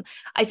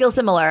 I feel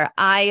similar.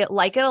 I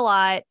like it a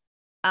lot.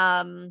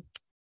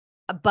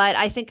 But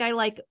I think I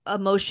like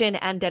Emotion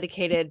and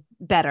Dedicated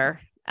better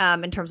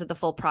in terms of the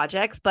full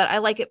projects. But I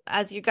like it,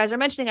 as you guys are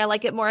mentioning, I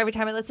like it more every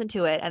time I listen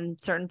to it, and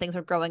certain things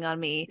are growing on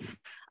me.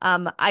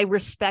 I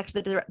respect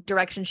the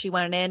direction she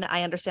went in.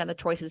 I understand the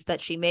choices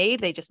that she made.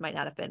 They just might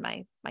not have been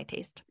my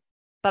taste.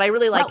 But I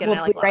really like it. We'll and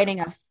I like be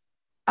writing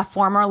a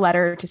formal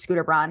letter to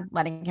Scooter Braun,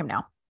 letting him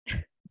know.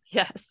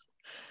 Yes.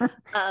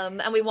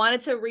 And we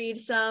wanted to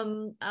read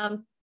some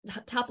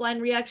top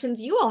line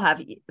reactions you all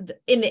have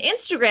in the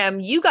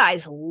Instagram. You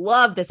guys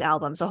love this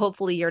album, so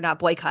hopefully you're not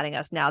boycotting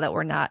us now that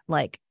we're not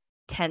like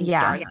 10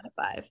 stars out of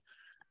 5.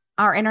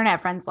 Our internet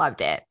friends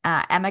loved it.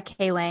 Emma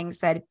K. Lang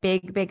said,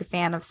 big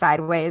fan of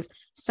Sideways.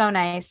 So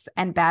nice,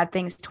 and Bad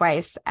Things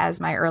Twice as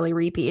my early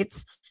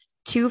repeats.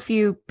 Too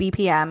few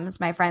BPMs,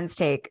 my friends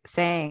take,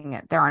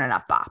 saying there aren't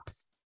enough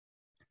bops.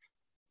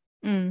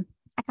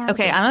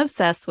 Okay, I'm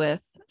obsessed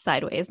with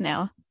Sideways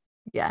now.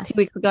 Yeah. 2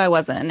 weeks ago I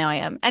wasn't, and now I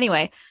am.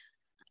 Anyway,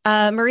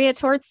 Maria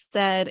Torts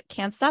said,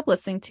 can't stop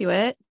listening to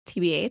it,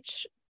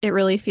 TBH. It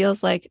really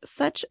feels like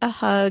such a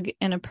hug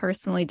in a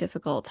personally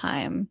difficult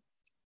time.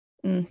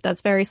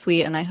 That's very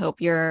sweet, and I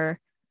hope your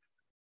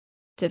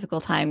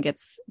difficult time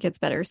gets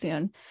better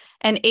soon.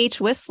 And H.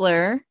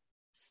 Whistler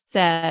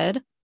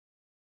said,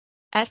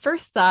 at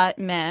first thought,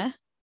 meh,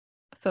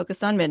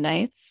 focused on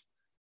Midnights,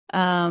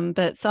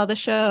 but saw the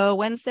show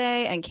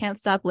Wednesday and can't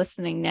stop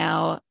listening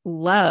now.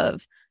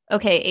 Love.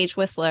 Okay, H.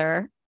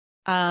 Whistler,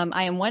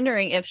 I am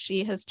wondering if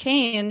she has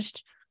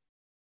changed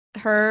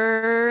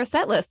her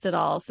set list at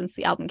all since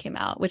the album came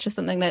out, which is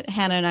something that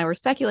Hannah and I were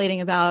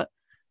speculating about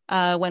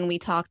when we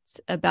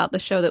talked about the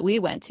show that we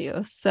went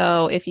to.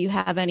 So if you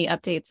have any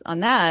updates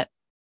on that,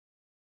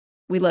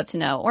 we'd love to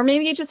know. Or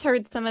maybe you just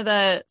heard some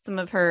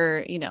of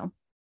her,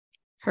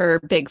 her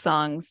big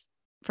songs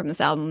from this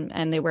album,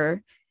 and they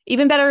were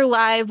even better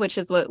live, which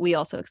is what we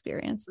also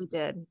experienced. We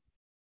did.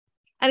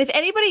 And if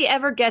anybody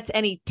ever gets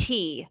any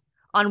tea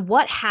on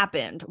what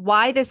happened,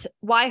 why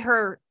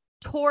her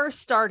tour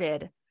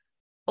started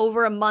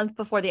over a month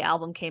before the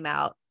album came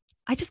out,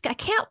 I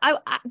can't,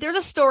 there's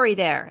a story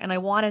there, and I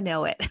want to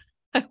know it.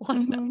 I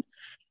want to know.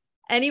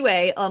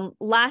 Anyway,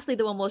 lastly,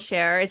 the one we'll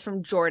share is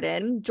from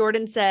Jordan.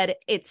 Jordan said,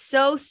 "It's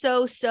so,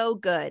 so, so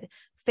good.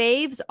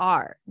 Faves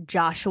are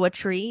Joshua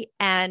Tree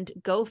and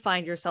Go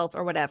Find Yourself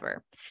or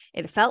whatever.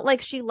 It felt like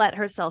she let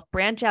herself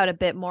branch out a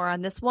bit more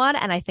on this one,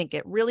 and I think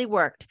it really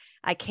worked.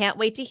 I can't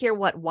wait to hear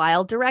what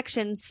wild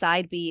direction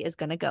side B is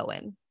going to go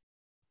in."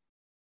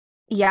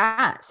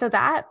 Yeah. So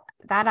that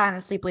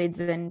honestly bleeds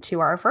into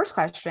our first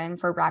question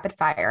for rapid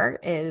fire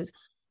is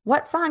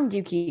what song do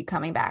you keep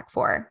coming back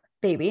for,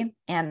 baby?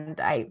 And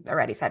I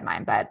already said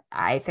mine, but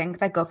I think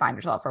that Go Find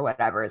Yourself or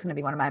whatever is going to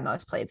be one of my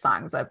most played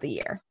songs of the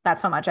year.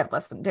 That's how much I've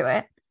listened to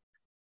it.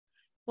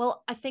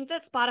 Well, I think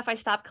that Spotify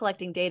stopped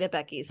collecting data,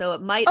 Becky, so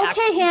it might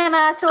Okay,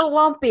 Hannah, so it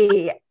won't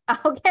be.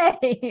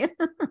 Okay.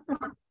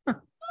 All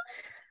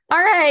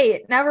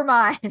right, never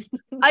mind.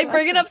 I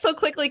bring it up so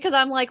quickly because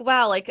I'm like,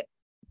 wow, like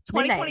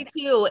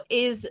 2022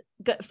 is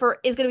going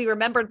to be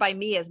remembered by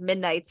me as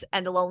Midnights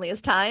and The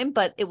Loneliest Time,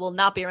 but it will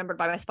not be remembered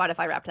by my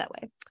Spotify Wrapped that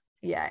way.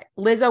 Yeah,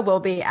 Lizzo will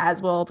be,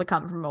 as will the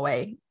Come From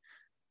Away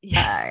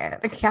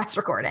cast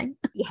recording.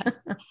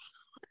 Yes.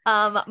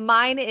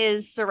 Mine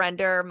is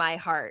Surrender My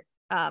Heart,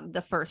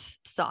 the first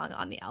song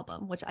on the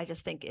album, which I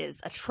just think is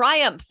a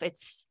triumph.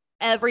 It's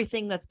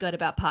everything that's good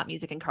about pop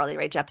music and Carly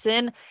Rae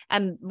Jepsen.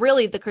 And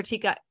really the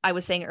critique I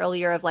was saying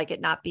earlier of like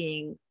it not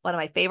being one of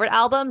my favorite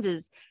albums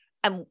is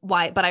and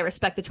why, but I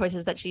respect the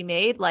choices that she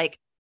made. Like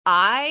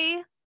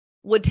I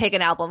would take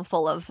an album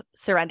full of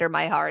Surrender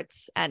My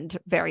Hearts and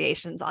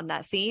variations on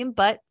that theme,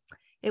 but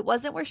it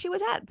wasn't where she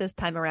was at this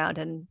time around.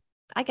 And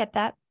I get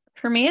that.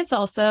 For me, it's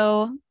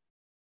also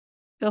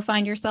Go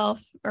Find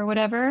Yourself or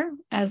whatever,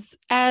 as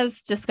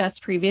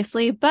discussed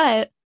previously.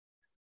 But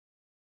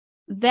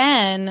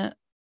then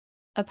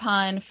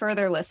upon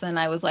further listen,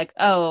 I was like,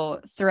 oh,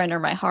 Surrender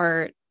My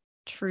Heart,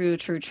 true.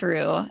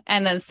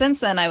 And then since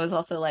then, I was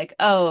also like,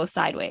 oh,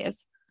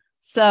 Sideways.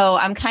 So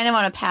I'm kind of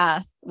on a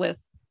path with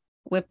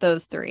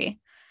those three.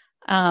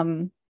 Yeah,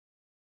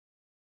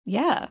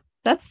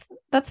 that's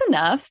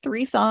enough.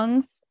 3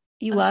 songs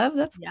you love.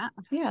 That's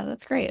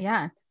that's great.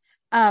 Yeah.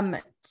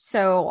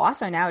 So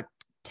also now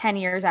 10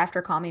 years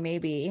after Call Me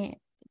Maybe,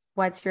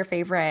 what's your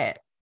favorite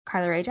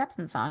Carly Rae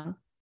Jepsen song?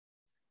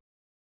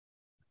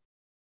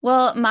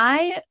 Well,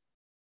 my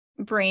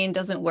brain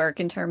doesn't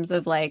work in terms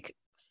of like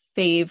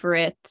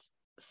favorite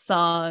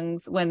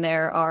songs when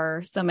there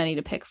are so many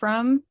to pick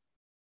from.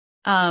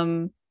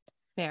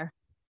 Fair.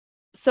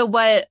 So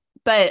but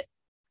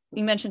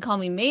you mentioned Call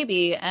Me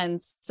Maybe, and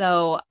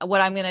so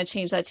what I'm going to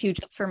change that to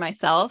just for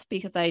myself,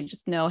 because I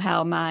just know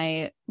how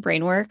my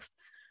brain works,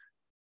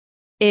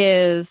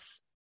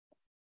 is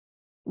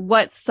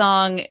what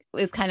song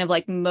is kind of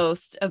like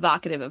most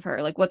evocative of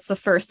her? Like what's the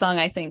first song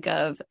I think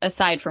of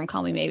aside from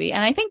Call Me Maybe?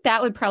 And I think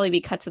that would probably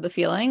be Cut to the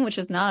Feeling, which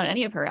is not on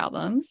any of her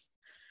albums.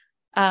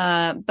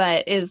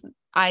 But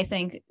I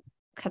think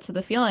Cut to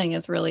the Feeling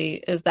is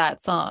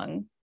that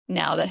song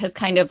now that has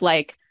kind of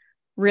like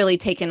really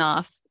taken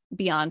off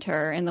beyond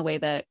her in the way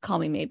that Call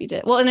Me Maybe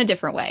did. Well, in a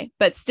different way,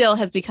 but still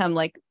has become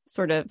like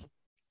sort of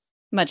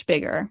much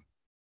bigger.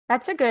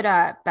 That's a good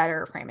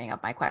better framing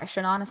of my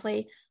question,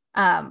 honestly.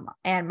 And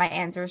my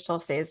answer still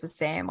stays the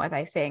same with,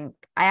 I think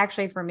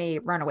for me,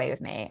 Runaway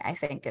With Me, I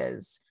think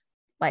is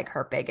like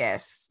her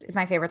biggest, is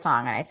my favorite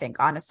song. And I think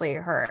honestly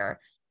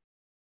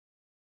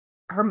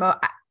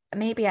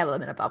maybe I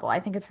Live in a Bubble,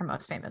 I think it's her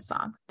most famous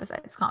song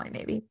besides Call Me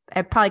Maybe.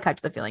 I probably Cut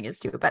to the Feeling is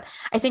too, but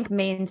I think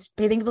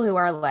people who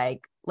are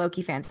like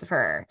low-key fans of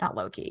her, not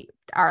low-key,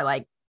 are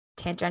like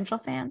tangential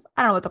fans,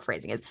 I don't know what the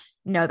phrasing is,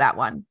 know that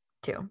one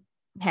too.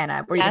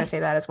 Hannah, were you going to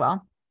say that as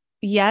well?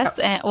 Yes.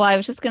 Oh. And well, I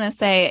was just going to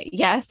say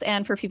yes.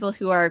 And for people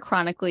who are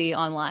chronically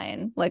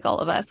online, like all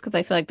of us, because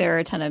I feel like there are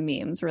a ton of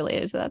memes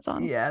related to that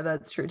song. Yeah,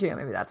 that's true too.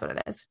 Maybe that's what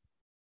it is.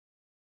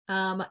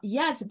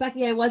 Yes,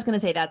 Becky, I was going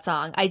to say that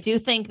song. I do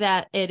think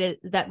that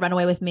that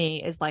Runaway With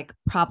Me is like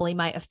probably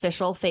my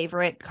official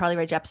favorite Carly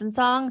Rae Jepsen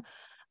song.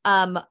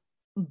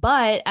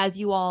 But as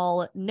you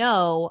all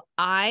know,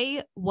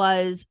 I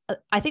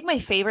think my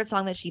favorite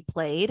song that she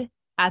played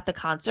at the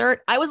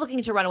concert, I was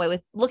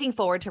looking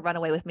forward to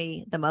Runaway With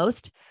Me the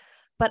most,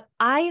 but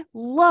I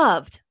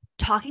loved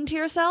Talking to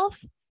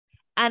Yourself.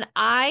 And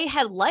I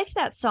had liked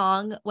that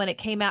song when it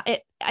came out.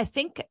 I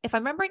think if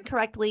I'm remembering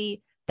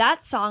correctly,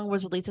 that song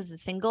was released as a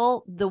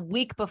single the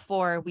week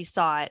before we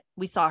saw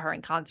her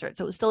in concert.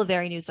 So it was still a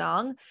very new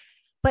song.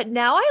 But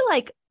now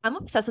I'm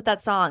obsessed with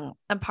that song.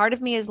 And part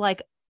of me is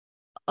like,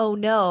 oh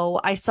no,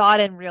 I saw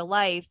it in real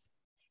life.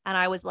 And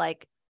I was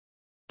like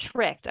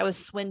tricked. I was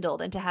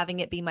swindled into having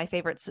it be my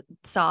favorite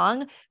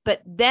song.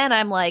 But then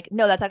I'm like,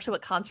 no, that's actually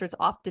what concerts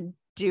often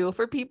do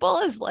for people,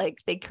 is like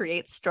they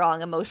create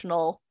strong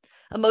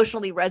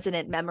emotionally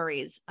resonant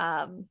memories.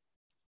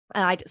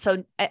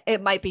 So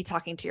it might be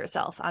Talking to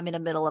Yourself. I'm in the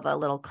middle of a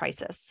little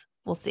crisis.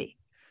 We'll see.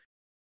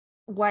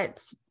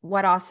 What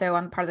also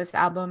on part of this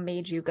album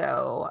made you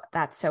go,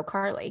 that's so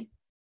Carly?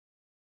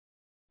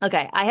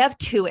 Okay, I have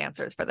 2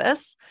 answers for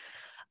this.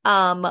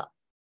 One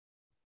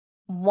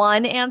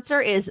answer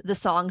is the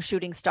song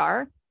Shooting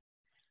Star.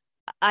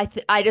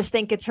 I just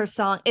think it's her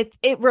song.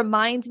 It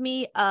reminds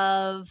me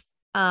of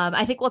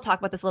I think we'll talk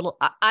about this a little.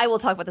 I will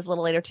talk about this a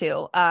little later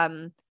too.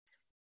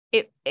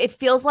 It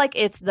feels like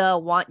it's the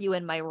 "Want You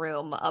in My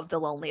Room" of the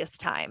loneliest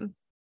time.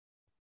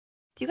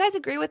 Do you guys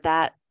agree with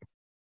that?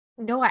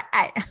 No,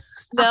 I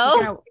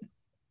No,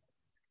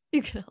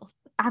 you can.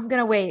 I'm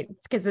gonna wait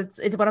because it's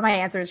one of my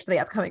answers for the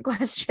upcoming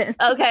questions.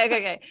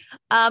 Okay.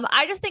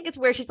 I just think it's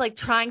where she's like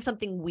trying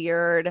something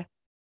weird,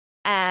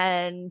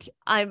 and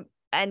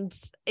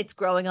it's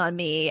growing on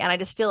me, and I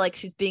just feel like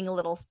she's being a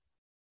little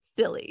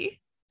silly,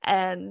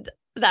 and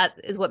that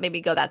is what made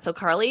me go, "That's so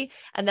Carly."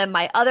 And then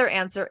my other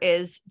answer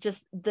is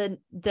just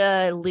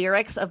the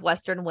lyrics of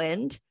Western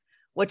Wind,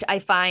 which I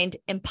find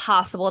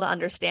impossible to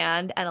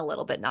understand and a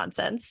little bit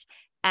nonsense.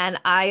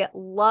 And I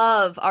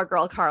love our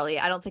girl Carly.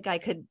 I don't think I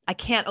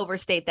can't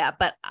overstate that,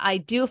 but I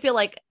do feel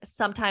like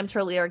sometimes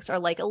her lyrics are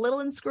like a little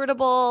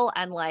inscrutable,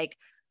 and like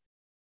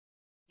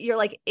you're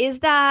like, is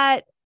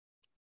that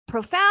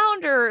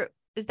profound or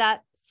is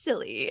that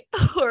silly,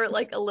 or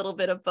like a little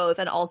bit of both?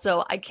 And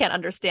also I can't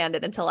understand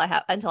it until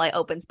I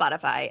open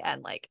Spotify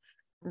and like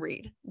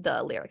read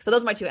the lyrics. So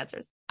those are my two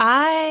answers.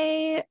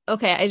 I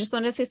just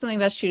wanted to say something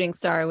about Shooting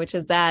Star, which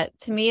is that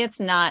to me it's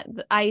not,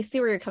 I see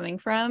where you're coming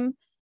from.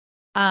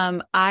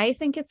 I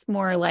think it's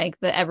more like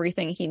the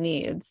Everything He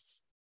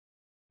Needs.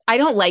 I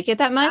don't like it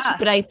that much,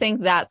 but I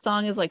think that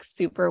song is like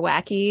super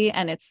wacky,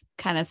 and it's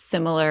kind of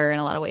similar in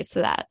a lot of ways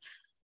to that.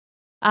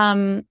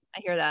 I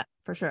hear that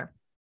for sure.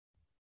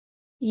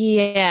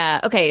 Yeah.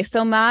 Okay.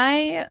 So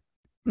my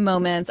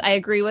moments, I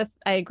agree with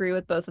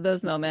both of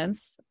those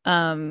moments.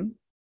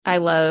 I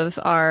love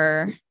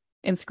our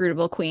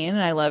inscrutable queen,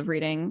 and I love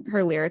reading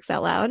her lyrics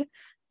out loud.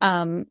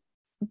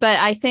 But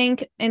I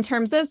think in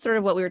terms of sort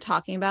of what we were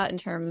talking about in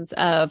terms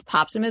of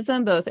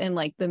poptimism, both in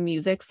like the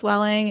music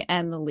swelling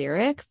and the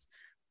lyrics,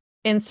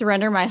 in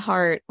Surrender My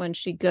Heart, when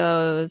she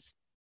goes,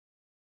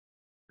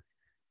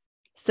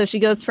 so she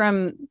goes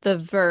from the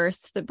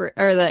verse, the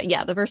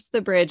verse to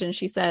the bridge, and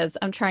she says,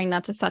 "I'm trying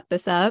not to fuck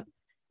this up."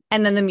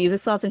 And then the music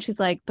swells and she's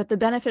like, "But the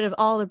benefit of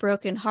all the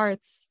broken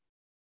hearts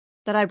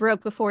that I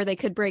broke before they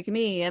could break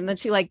me." And then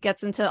she like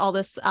gets into all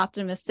this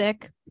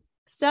optimistic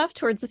stuff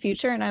towards the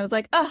future. And I was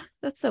like, oh,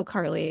 that's so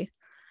Carly.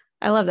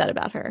 I love that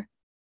about her.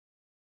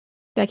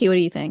 Becky, what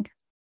do you think?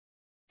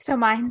 So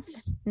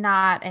mine's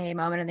not a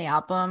moment in the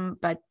album,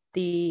 but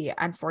the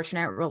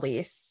unfortunate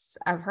release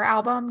of her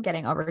album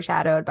getting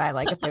overshadowed by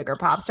like a bigger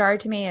pop star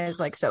to me is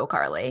like so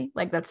Carly.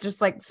 Like that's just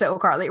like so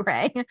Carly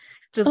Rae.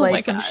 Just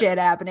like some shit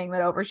happening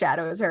that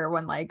overshadows her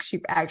when like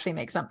she actually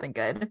makes something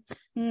good.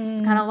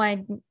 It's kind of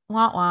like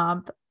womp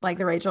womp, like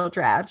the Rachel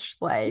Dratch,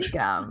 like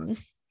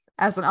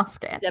SNL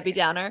skit. Debbie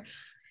Downer.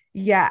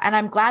 Yeah, and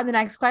I'm glad the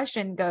next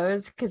question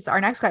goes, because our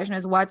next question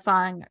is what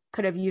song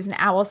could have used an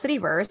Owl City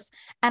verse?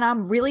 And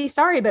I'm really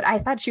sorry, but I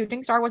thought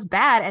Shooting Star was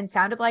bad and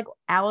sounded like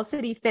Owl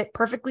City fit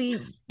perfectly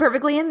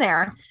in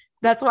there.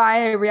 That's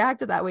why I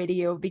reacted that way to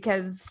you,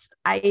 because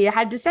I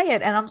had to say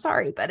it, and I'm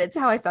sorry, but it's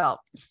how I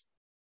felt.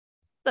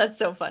 That's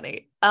so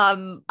funny.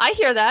 I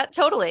hear that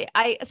totally.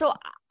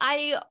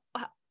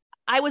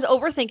 I was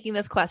overthinking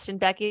this question,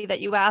 Becky,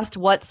 that you asked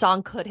what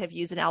song could have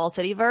used an Owl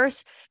City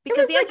verse,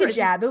 because it was like a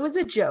jab. It was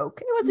a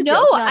joke. It was a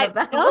joke.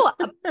 No.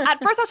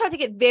 At first I was trying to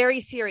take it very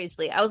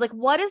seriously. I was like,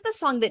 what is the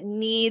song that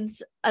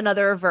needs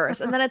another verse?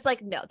 And then it's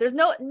like, no,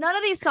 none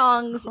of these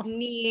songs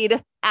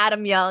need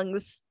Adam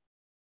Young's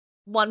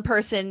one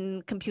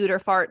person computer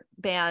fart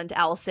band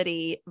Owl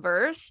City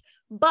verse.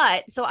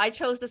 But so I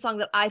chose the song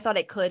that I thought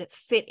it could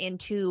fit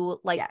into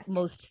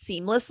most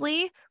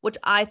seamlessly, which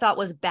I thought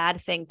was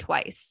Bad Thing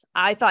Twice.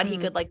 I thought he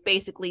could like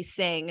basically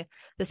sing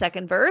the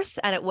second verse,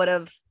 and it would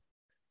have,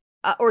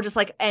 or just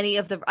like any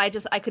of the, I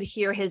could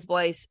hear his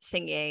voice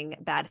singing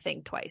Bad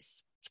Thing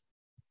Twice.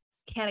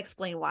 Can't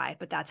explain why,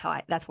 but that's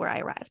where I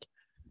arrived.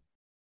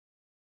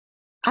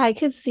 I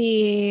could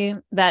see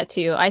that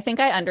too. I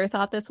think I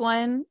underthought this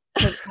one.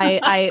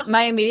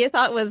 My immediate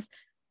thought was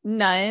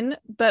none,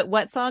 but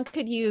what song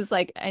could use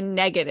like a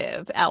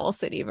negative Owl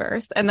City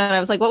verse? And then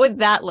I was like, what would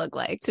that look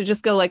like to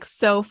just go like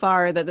so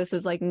far that this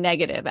is like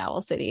negative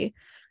Owl City?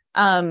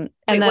 And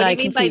Wait, then what do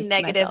you mean by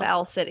negative myself.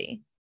 Owl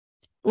City?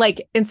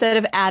 Like instead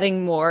of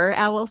adding more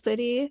Owl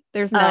City,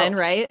 there's none,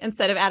 right?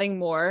 Instead of adding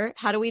more,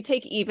 how do we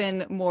take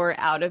even more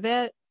out of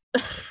it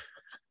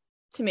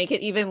to make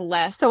it even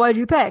less? So what'd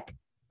you pick?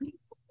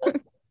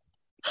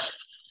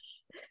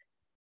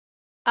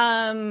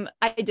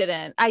 I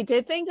didn't. I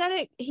did think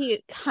that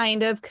he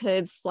kind of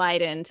could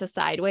slide into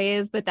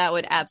Sideways, but that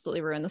would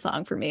absolutely ruin the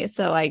song for me.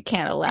 So I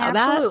can't allow that.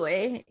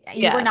 Absolutely.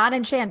 You were not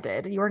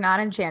enchanted. You were not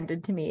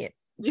enchanted to meet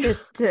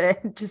just to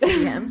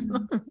see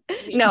him.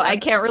 No, I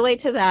can't relate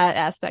to that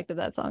aspect of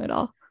that song at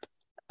all.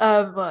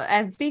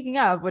 And speaking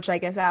of, which I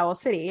guess Owl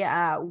City,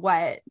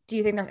 what do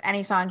you think there's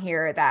any song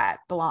here that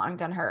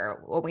belonged on her?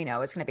 What we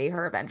know is going to be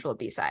her eventual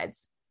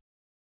B-sides.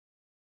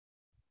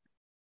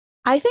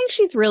 I think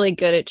she's really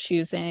good at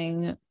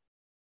choosing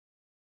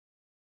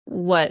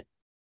what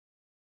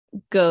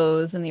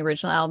goes in the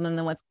original album and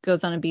then what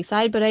goes on a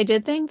B-side. But I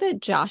did think that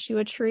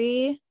Joshua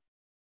Tree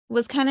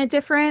was kind of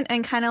different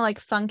and kind of like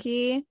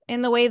funky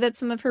in the way that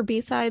some of her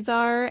B-sides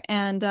are.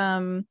 And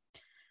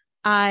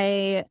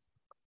I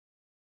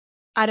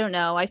don't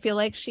know. I feel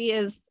like she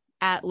is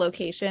at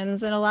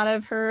locations in a lot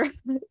of her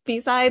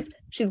B-sides.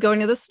 She's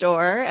going to the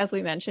store, as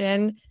we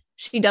mentioned.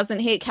 She doesn't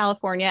hate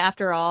California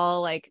after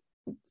all, like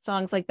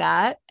songs like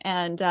that.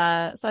 And so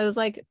I was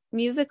like,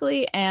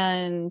 musically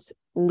and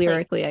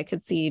lyrically, I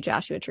could see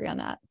Joshua Tree on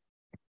that.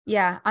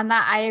 Yeah, on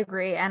that I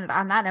agree. And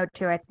on that note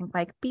too, I think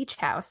like Beach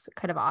House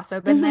could have also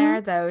been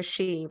there, though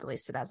she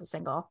released it as a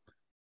single.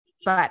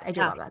 But I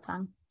do love that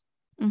song.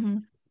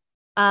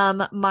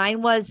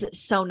 Mine was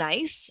So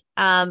Nice,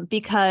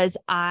 because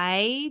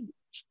I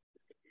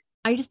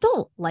just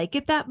don't like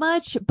it that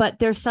much, but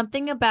there's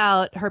something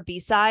about her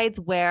B-sides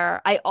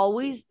where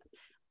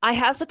I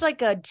have such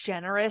like a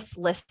generous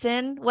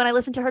listen when I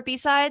listen to her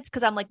B-sides,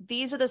 because I'm like,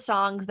 these are the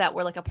songs that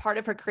were like a part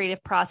of her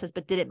creative process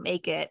but didn't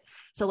make it.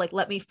 So like,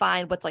 let me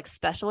find what's like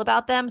special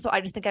about them. So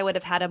I just think I would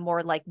have had a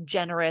more like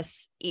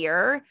generous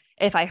ear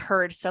if I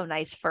heard So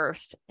Nice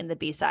first in the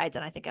B-sides,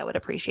 and I think I would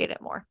appreciate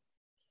it more.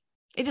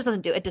 It just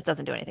doesn't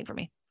do anything for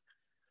me.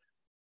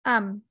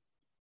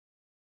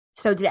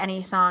 So did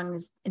any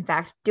songs in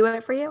fact do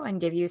it for you and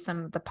give you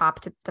some the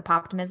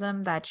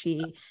poptimism that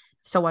she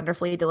so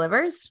wonderfully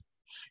delivers?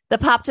 The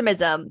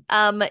poptimism.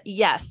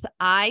 Yes,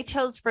 I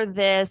chose for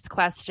this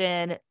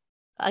question,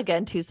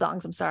 again, 2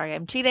 songs. I'm sorry,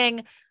 I'm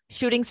cheating.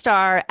 Shooting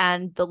Star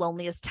and The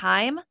Loneliest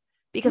Time,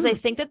 because I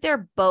think that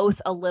they're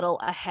both a little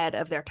ahead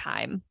of their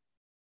time.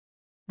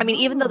 I mean,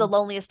 even though The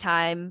Loneliest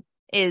Time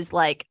is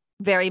like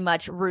very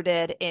much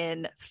rooted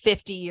in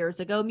 50 years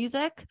ago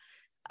music,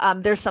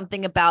 there's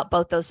something about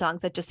both those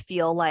songs that just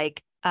feel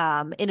like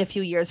in a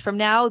few years from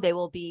now, they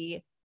will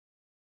be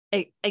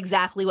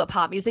exactly what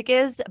pop music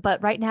is,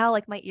 but right now,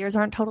 like, my ears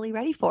aren't totally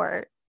ready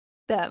for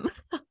them.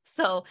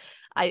 So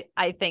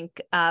I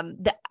think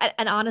and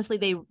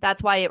honestly,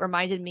 that's why it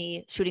reminded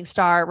me, Shooting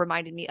Star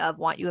reminded me of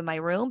Want You in My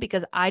Room,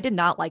 because I did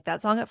not like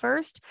that song at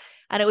first,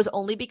 and it was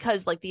only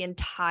because like the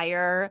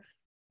entire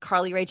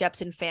Carly Rae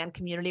Jepsen fan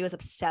community was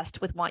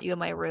obsessed with Want You in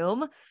My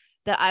Room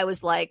that I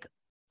was like,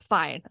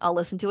 fine, I'll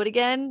listen to it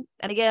again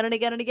and again and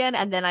again and again.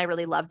 And then I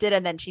really loved it.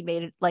 And then she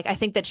made it, like, I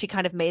think that she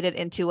kind of made it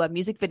into a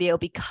music video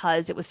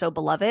because it was so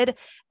beloved.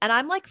 And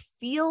I'm like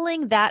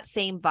feeling that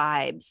same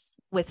vibes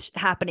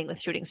happening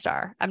with Shooting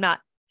Star. I'm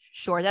not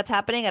sure that's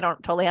happening. I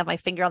don't totally have my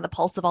finger on the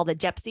pulse of all the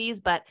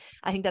Jepsies, but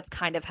I think that's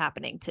kind of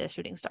happening to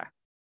Shooting Star.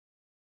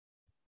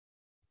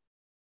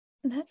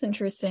 That's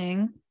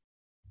interesting.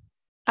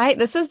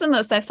 This is the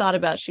most I've thought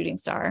about Shooting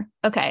Star.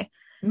 Okay.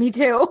 Me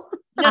too.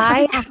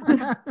 I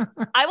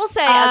will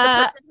say,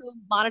 as the person who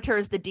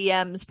monitors the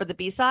DMs for the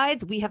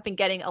B-sides, we have been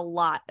getting a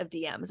lot of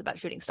DMs about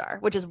Shooting Star,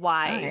 which is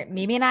why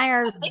Mimi and I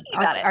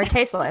are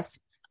tasteless.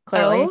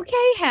 Clearly.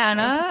 Okay,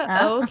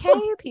 Hannah.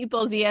 Okay,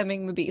 people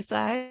DMing the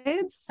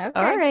B-sides. Okay.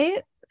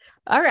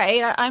 All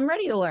right. I'm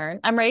ready to learn.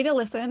 I'm ready to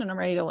listen, and I'm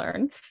ready to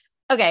learn.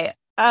 Okay.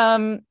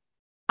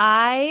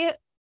 I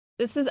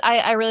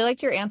really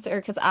liked your answer,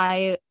 because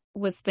I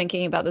was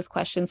thinking about this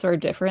question sort of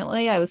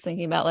differently. I was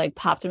thinking about like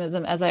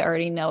poptimism as I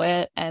already know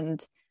it,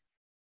 and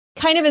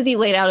kind of as you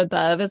laid out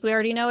above as we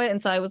already know it.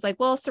 And so I was like,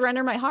 well,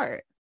 Surrender My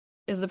Heart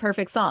is the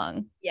perfect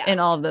song in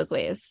all of those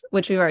ways,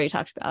 which we've already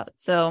talked about.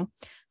 So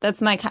that's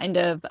my kind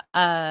of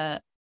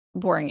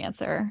boring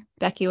answer.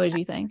 Becky, what did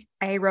you think?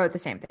 I wrote the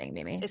same thing,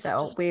 Mimi.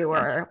 So we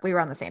were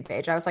on the same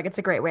page. I was like, it's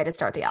a great way to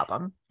start the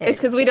album. It's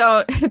because we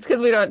don't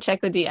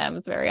check the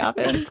DMs very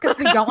often. It's because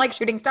we don't like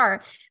Shooting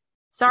Star.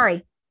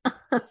 Sorry.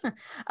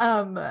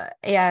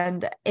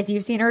 And if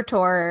you've seen her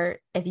tour,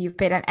 if you've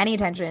paid any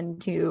attention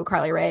to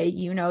Carly Rae,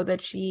 you know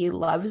that she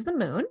loves the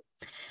moon.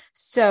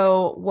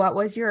 So what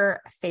was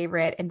your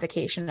favorite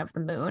invocation of the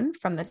moon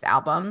from this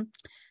album?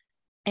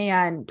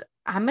 And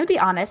I'm going to be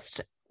honest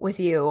with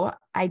you.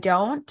 I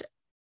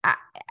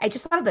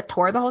just thought of the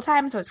tour the whole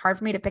time, so it's hard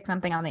for me to pick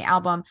something on the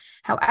album.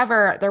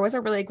 However, there was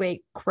a really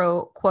great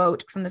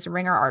quote from this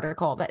Ringer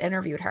article that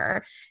interviewed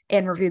her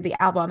and reviewed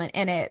the album. And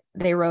in it,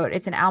 they wrote,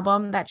 "It's an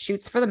album that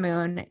shoots for the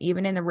moon,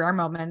 even in the rare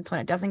moments when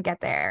it doesn't get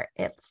there,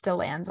 it still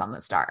lands on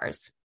the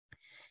stars."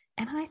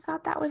 And I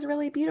thought that was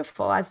really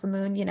beautiful, as the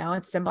moon,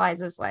 it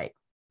symbolizes like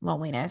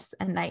loneliness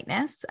and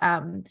nightness.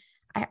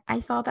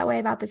 I felt that way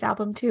about this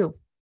album too.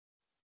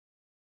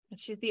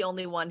 She's the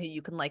only one who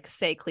you can like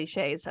say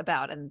cliches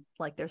about and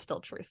like there's still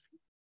truth.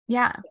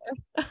 Yeah.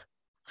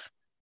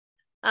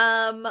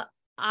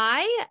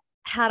 I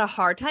had a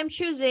hard time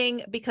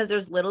choosing because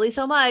there's literally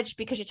so much,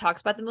 because she talks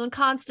about the moon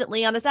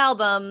constantly on this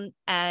album,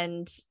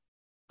 and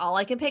all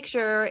I can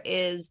picture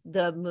is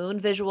the moon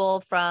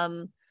visual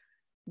from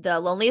the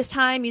Loneliest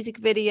Time music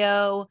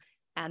video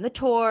and the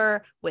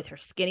tour with her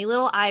skinny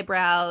little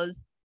eyebrows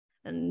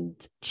and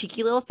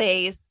cheeky little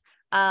face.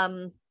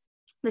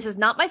 This is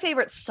not my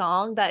favorite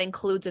song that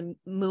includes a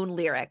moon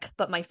lyric,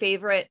 but my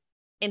favorite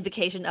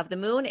invocation of the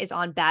moon is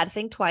on Bad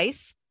Thing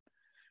Twice.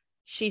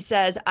 She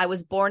says, "I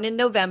was born in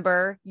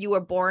November. You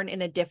were born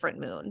in a different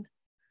moon."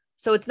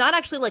 So it's not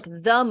actually like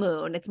the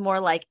moon. It's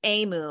more like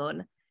a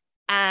moon.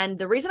 And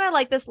the reason I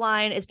like this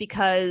line is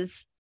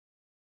because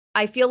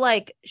I feel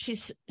like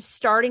she's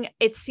starting,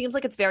 it seems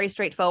like it's very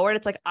straightforward.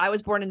 It's like, I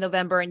was born in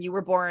November and you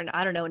were born,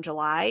 I don't know, in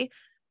July.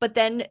 But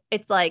then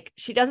it's like,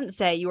 she doesn't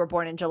say you were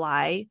born in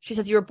July. She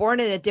says you were born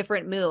in a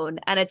different moon.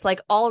 And it's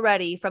like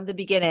already from the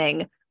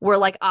beginning, we're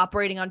like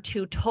operating on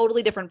two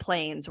totally different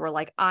planes. We're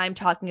like, I'm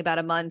talking about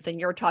a month and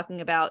you're talking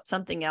about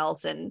something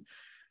else. And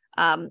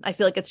I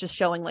feel like it's just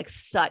showing like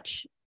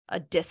such a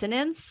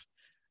dissonance.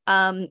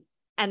 And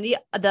the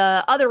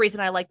other reason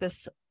I like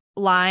this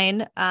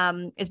line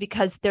is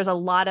because there's a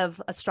lot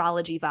of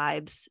astrology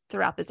vibes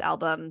throughout this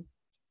album.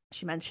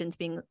 She mentions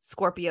being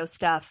Scorpio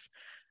stuff.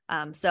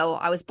 So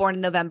I was born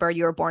in November.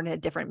 You were born in a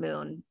different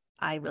moon.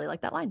 I really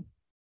like that line.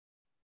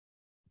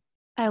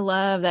 I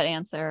love that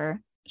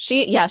answer.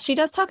 She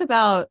does talk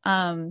about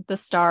the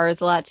stars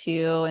a lot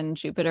too, and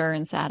Jupiter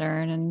and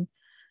Saturn and,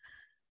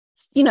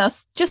 you know,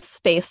 just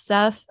space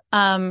stuff.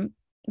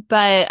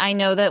 But I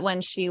know that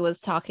when she was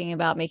talking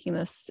about making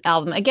this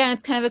album, again,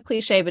 it's kind of a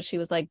cliche, but she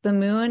was like, the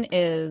moon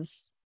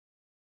is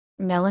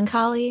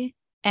melancholy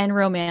and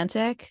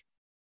romantic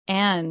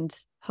and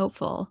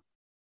hopeful.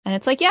 And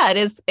it's like, yeah, it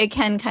is. It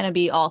can kind of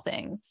be all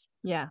things.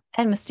 Yeah.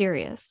 And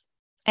mysterious.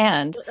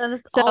 And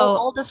it's so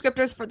all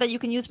descriptors that you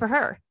can use for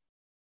her.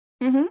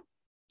 Mm-hmm.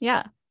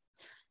 Yeah.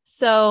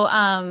 So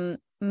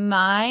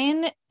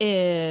mine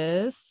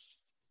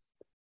is,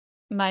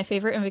 my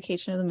favorite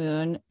invocation of the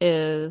moon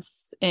is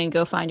in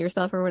Go Find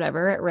Yourself or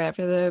whatever, right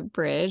after the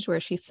bridge, where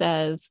she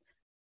says,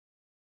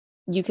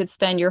 you could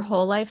spend your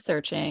whole life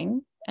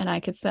searching and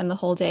I could spend the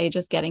whole day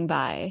just getting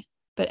by.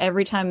 But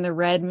every time the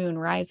red moon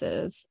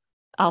rises,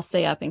 I'll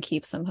stay up and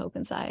keep some hope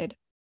inside.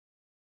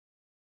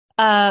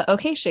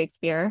 Okay,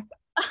 Shakespeare.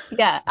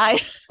 Yeah,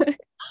 I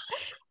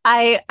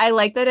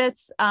like that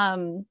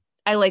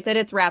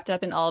it's wrapped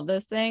up in all of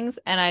those things,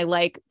 and I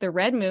like the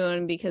red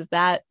moon because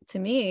that to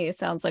me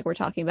sounds like we're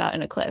talking about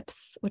an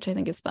eclipse, which I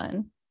think is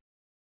fun.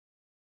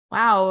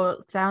 Wow,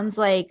 sounds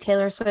like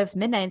Taylor Swift's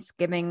Midnight's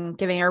giving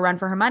her a run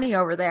for her money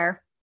over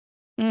there.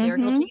 Mm-hmm.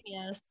 Lyrical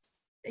genius.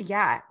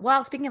 Yeah.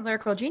 Well, speaking of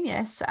lyrical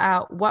genius,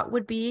 what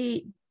would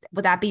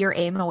that be your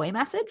aim away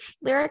message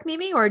lyric,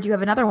 Mimi, or do you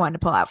have another one to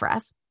pull out for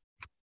us?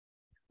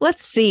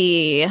 Let's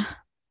see.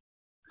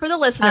 For the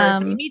listeners,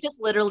 Mimi just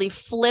literally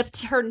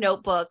flipped her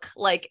notebook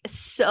like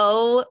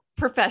so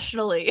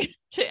professionally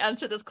to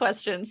answer this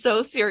question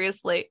so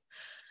seriously.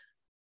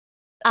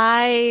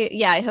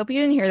 I hope you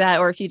didn't hear that,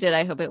 or if you did,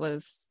 I hope it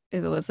was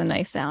a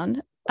nice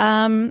sound.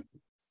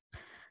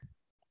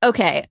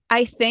 Okay,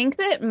 I think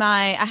that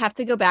I have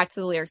to go back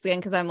to the lyrics again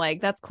because I'm like,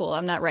 that's cool.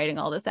 I'm not writing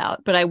all this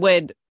out, but I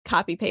would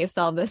copy paste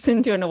all this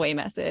into an away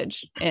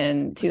message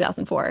in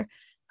 2004.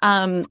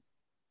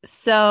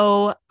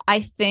 So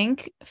I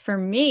think for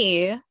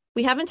me,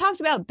 we haven't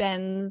talked about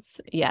Ben's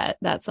yet,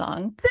 that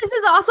song. This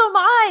is also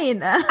mine.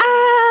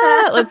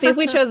 Let's see if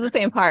we chose the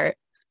same part.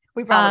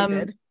 We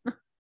probably did.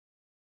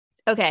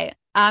 Okay,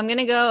 I'm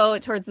gonna go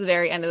towards the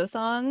very end of the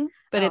song,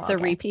 but it's a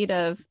repeat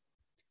of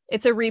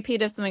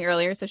something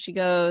earlier. So she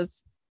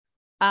goes,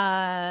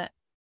 and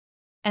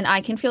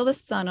I can feel the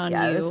sun on you.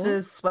 Yeah, this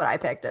is what I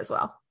picked as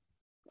well.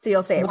 So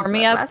you'll say, warm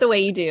me up the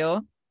way you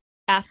do.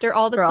 After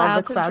all the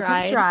clouds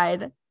have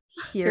dried,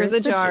 here's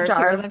a jar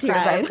of tears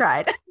I've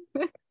cried.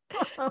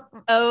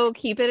 Oh,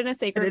 keep it in a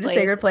sacred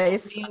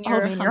place.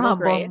 Hold me in your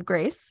humble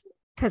grace.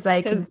 Because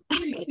I can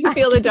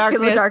feel the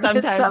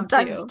darkness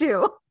sometimes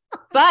too.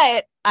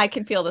 But I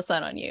can feel the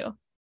sun on you.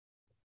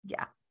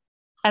 Yeah.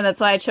 And that's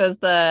why I chose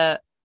the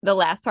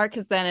last part,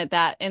 because then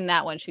in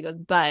that one she goes,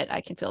 but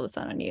I can feel the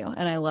sun on you.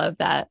 And I love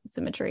that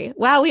symmetry.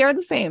 Wow, we are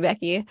the same,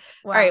 Becky.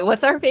 Wow. All right,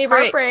 what's our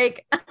favorite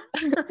heartbreak?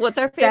 What's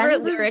our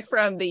favorite lyric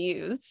from The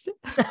Used?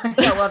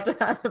 I love to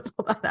have to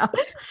pull that out.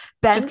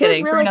 Ben's just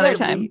kidding, is really good.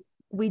 Time.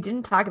 We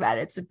didn't talk about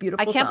it. It's a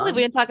beautiful I can't song. believe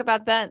we didn't talk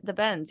about the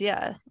Bens.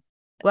 Yeah.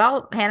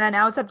 Well, Hannah,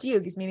 now it's up to you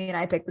because Mimi and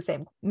I picked the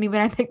same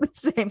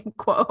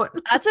quote.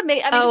 That's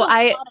amazing.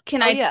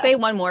 Can I just say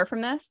one more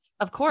from this?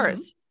 Of course.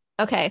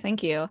 Mm-hmm. Okay,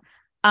 thank you.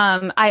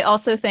 I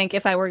also think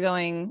if I were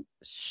going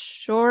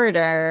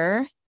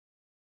shorter,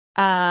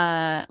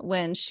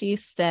 when she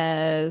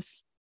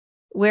says,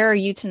 "Where are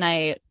you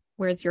tonight?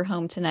 Where's your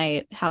home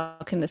tonight? How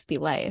can this be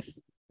life?"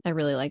 I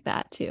really like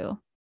that too.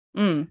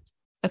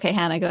 Okay,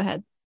 Hannah, go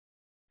ahead.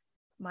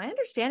 My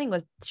understanding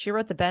was she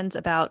wrote the Bens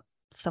about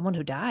someone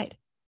who died.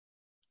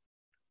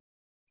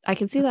 I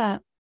can see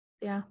that.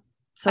 Yeah.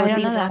 So it's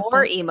even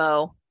more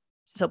emo.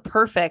 So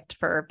perfect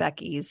for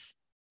Becky's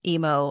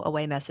emo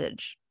away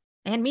message.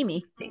 And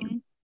Mimi.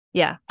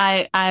 Yeah.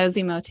 I was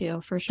emo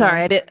too, for sure.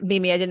 Sorry, I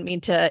didn't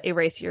mean to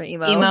erase your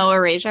emo. Emo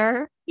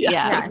erasure?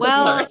 Yeah.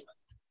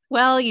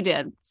 Well, you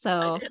did.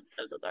 So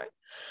I'm so sorry.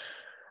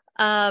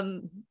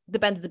 The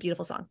Bends is a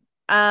beautiful song.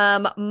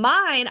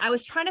 Mine, I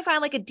was trying to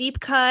find like a deep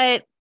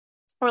cut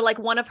or like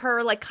one of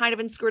her like kind of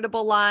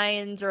inscrutable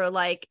lines or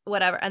like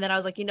whatever. And then I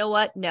was like, you know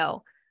what?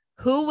 No.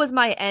 Who was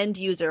my end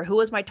user? Who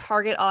was my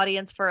target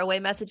audience for away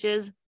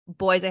messages?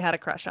 Boys I had a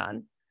crush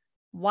on.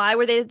 Why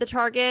were they the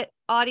target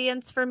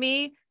audience for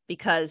me?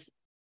 Because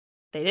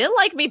they didn't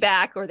like me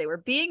back, or they were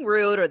being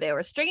rude, or they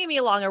were stringing me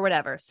along, or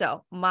whatever.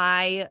 So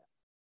my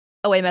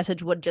away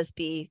message would just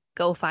be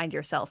go find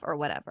yourself or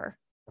whatever.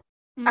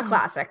 A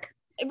classic.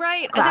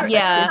 Right. Classic.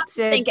 Yeah.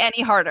 Think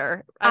any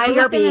harder. I was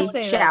BRB gonna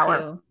say shower.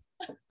 that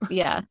too.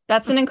 Yeah,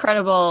 that's an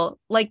incredible,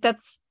 like that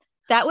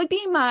would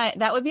be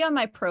on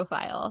my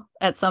profile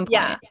at some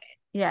point.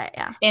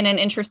 Yeah. In an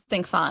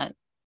interesting font.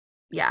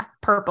 Yeah.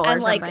 Purple And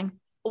or like something.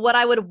 what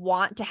I would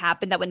want to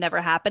happen that would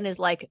never happen is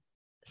like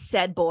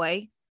said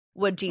boy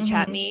would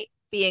G-chat me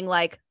being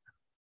like,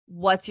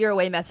 what's your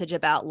away message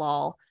about,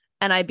 lol?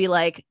 And I'd be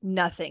like,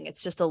 nothing.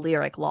 It's just a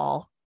lyric,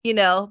 lol.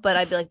 But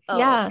I'd be like, oh,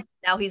 Yeah.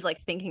 now he's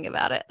like thinking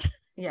about it.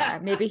 Yeah.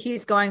 Maybe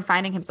he's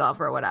finding himself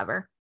or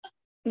whatever.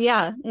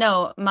 Yeah.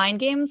 No, mind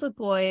games with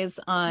boys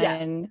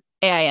on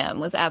AIM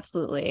was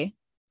absolutely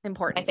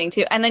important, I think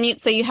too. And then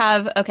you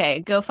have,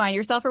 okay, go find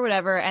yourself or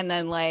whatever. And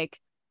then like,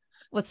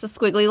 what's the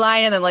squiggly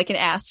line? And then like an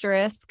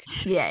asterisk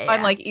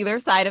on like either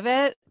side of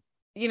it,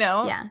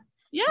 Yeah.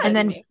 Yeah. And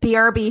then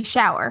BRB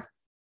shower.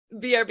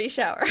 BRB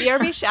shower.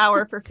 BRB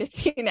shower for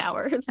 15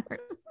 hours.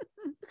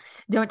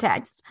 Don't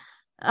text.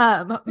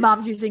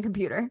 Mom's using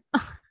computer.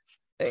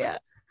 Yeah.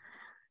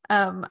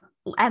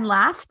 And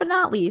last but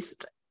not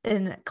least,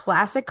 in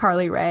classic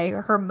Carly Rae,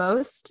 her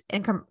most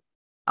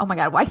oh my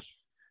god, why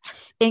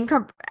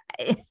income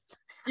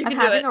I'm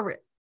having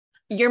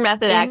you're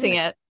method acting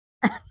it.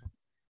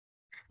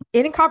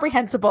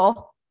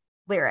 Incomprehensible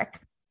lyric.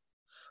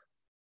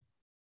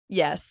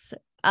 Yes.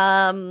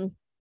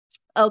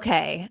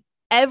 Okay.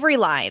 Every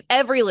line,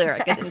 every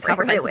lyric is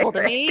incomprehensible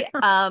to me.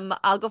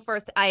 I'll go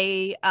first.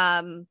 I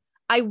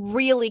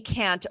really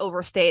can't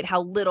overstate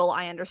how little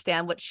I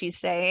understand what she's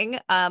saying.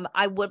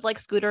 I would like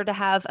Scooter to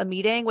have a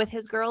meeting with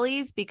his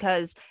girlies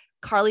because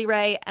Carly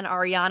Rae and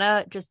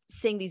Ariana just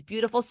sing these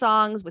beautiful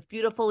songs with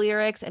beautiful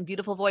lyrics and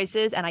beautiful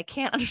voices, and I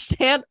can't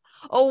understand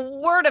a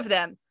word of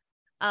them.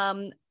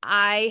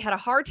 I had a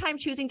hard time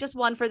choosing just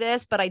one for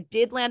this, but I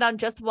did land on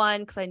just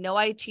one because I know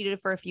I cheated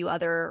for a few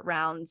other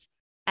rounds.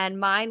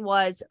 And mine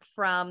was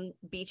from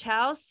Beach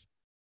House.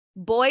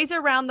 Boys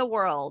around the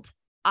world,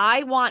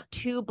 I want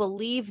to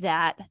believe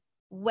that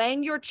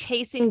when you're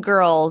chasing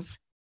girls,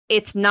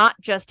 it's not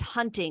just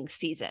hunting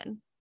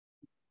season.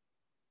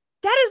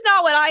 That is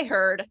not what I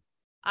heard.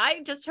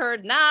 I just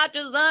heard not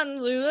just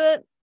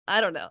I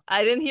don't know.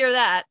 I didn't hear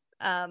that.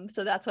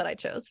 So that's what I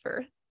chose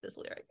for this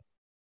lyric.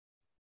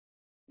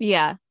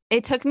 Yeah.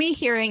 It took me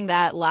hearing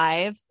that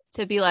live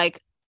to be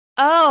like,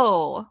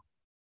 oh,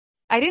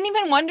 I didn't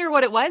even wonder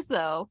what it was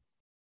though.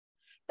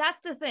 That's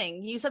the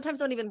thing. You sometimes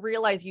don't even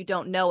realize you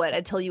don't know it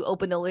until you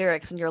open the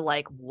lyrics and you're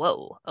like,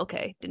 whoa,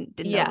 okay. Didn't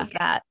notice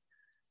that.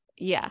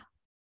 Yeah.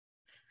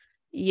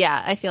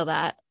 Yeah, I feel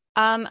that.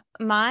 I'm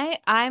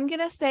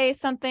gonna say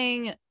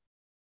something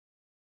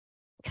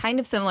kind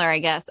of similar, I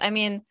guess. I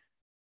mean,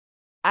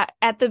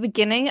 at the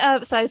beginning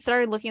so I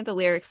started looking at the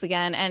lyrics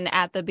again, and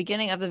at the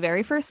beginning of the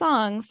very first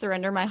song,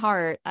 Surrender My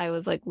Heart, I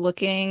was like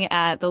looking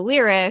at the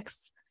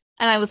lyrics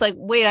and I was like,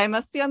 wait, I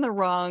must be on the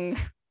wrong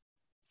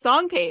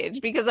song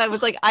page because I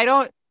was like, I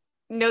don't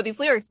know these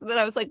lyrics. But then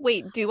I was like,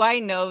 wait, do I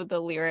know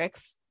the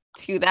lyrics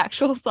to the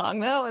actual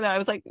song though? And then I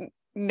was like,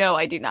 no,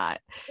 I do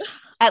not.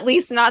 At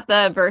least not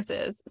the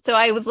verses. So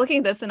I was looking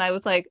at this and I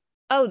was like,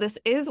 oh, this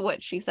is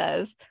what she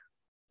says.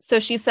 So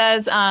she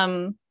says,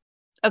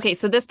 okay,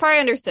 so this part I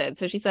understood.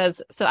 So she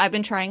says, so I've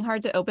been trying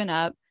hard to open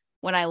up.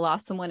 When I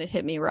lost someone, it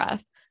hit me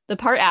rough. The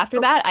part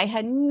after that, I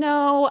had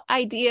no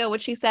idea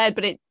what she said,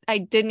 but I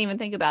didn't even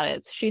think about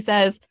it. She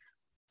says,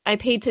 I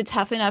paid to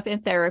toughen up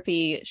in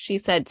therapy. She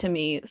said to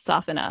me,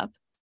 soften up.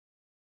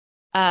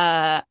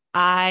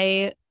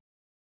 I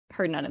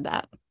heard none of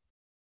that.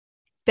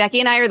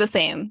 Becky and I are the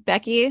same.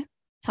 Becky,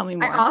 tell me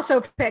more. I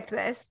also picked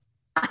this.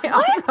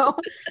 Because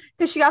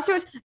she also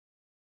was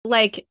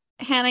like,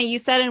 Hannah, you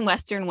said in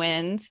Western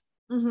Wind.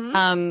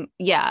 Mm-hmm.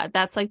 Yeah,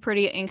 that's like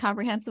pretty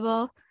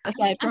incomprehensible.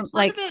 Aside from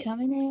like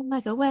coming in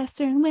like a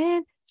Western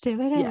wind.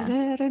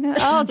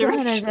 All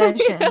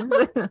directions.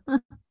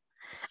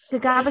 The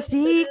God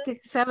speak,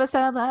 some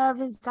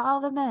love is all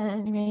the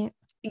money.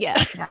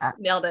 Yeah.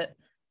 Nailed it.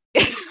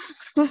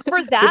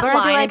 For that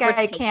line,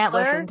 I can't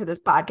listen to this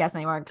podcast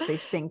anymore because they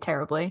sing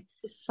terribly.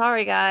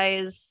 Sorry,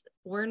 guys.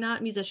 We're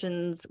not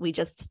musicians. We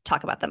just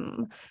talk about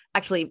them.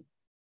 Actually,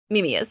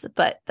 Mimi is,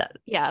 but but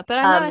I'm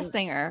not a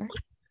singer.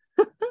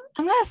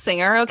 I'm not a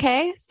singer,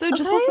 okay? So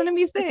just listen to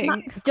me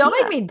sing. Don't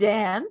make me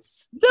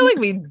dance. Don't make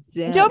me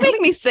dance. Don't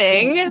make me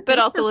sing, but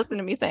also listen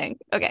to me sing.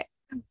 Okay.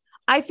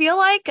 I feel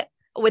like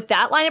with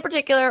that line in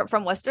particular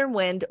from Western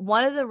Wind,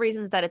 one of the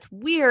reasons that it's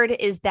weird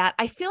is that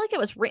I feel like it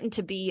was written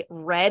to be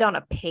read on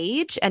a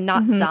page and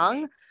not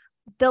sung.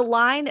 The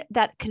line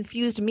that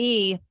confused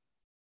me,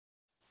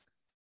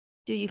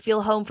 do you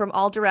feel home from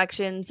all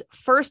directions?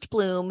 First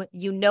bloom,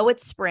 you know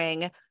it's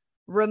spring.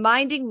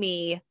 Reminding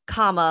me,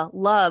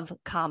 love,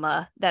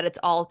 that it's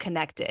all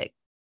connected.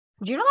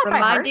 Do you know that by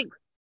heart?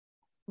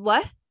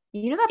 What?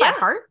 You know that by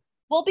heart?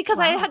 Well, because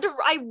I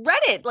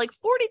read it like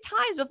 40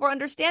 times before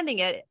understanding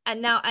it.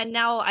 And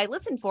now I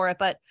listen for it,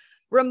 but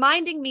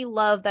reminding me,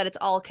 love, that it's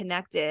all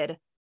connected.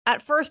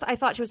 At first, I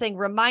thought she was saying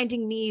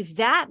reminding me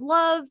that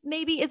love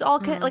maybe is all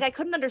like I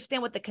couldn't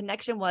understand what the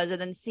connection was. And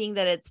then seeing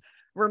that it's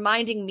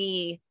reminding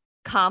me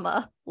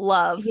comma,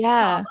 love,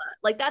 Yeah. comma.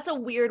 Like that's a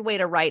weird way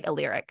to write a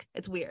lyric.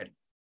 It's weird.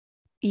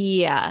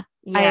 Yeah.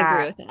 I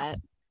agree with that.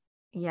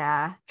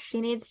 Yeah. She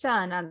needs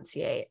to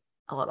enunciate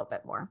a little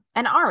bit more.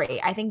 And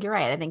Ari, I think you're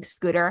right. I think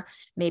Scooter,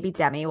 maybe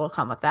Demi will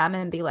come with them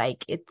and be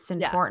like, it's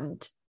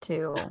important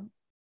to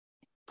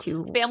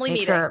family make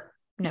meeting. sure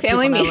Family people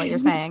know meeting. what you're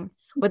saying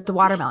with the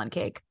watermelon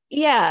cake.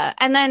 Yeah.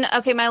 And then,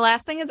 okay, my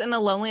last thing is in the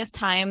Loneliest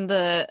Time,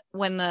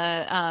 when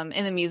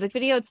in the music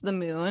video, it's the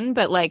moon,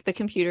 but like the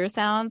computer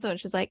sound. So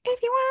she's like,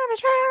 if you want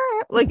to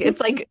try, like,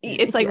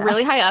 it's like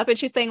really high up. And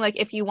she's saying like,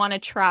 if you want to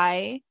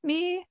try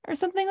me or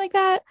something like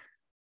that.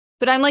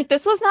 But I'm like,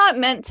 this was not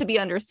meant to be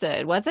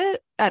understood, was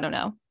it? I don't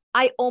know.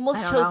 I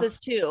almost chose this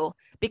too,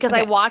 because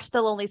I watched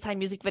the Loneliest Time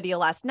music video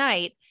last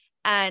night,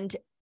 and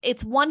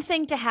it's one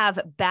thing to have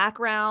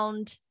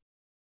background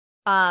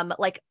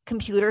like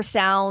computer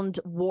sound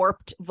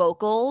warped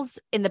vocals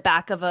in the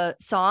back of a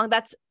song.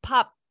 That's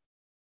pop.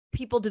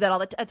 People do that all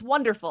the time. It's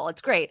wonderful.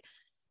 It's great.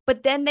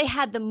 But then they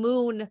had the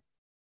moon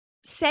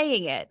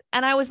saying it.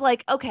 And I was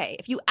like, okay,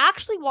 if you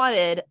actually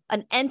wanted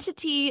an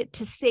entity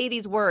to say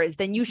these words,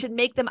 then you should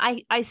make them.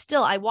 I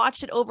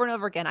watched it over and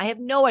over again. I have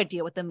no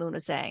idea what the moon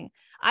was saying.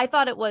 I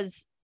thought it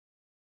was,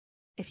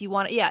 if you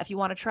want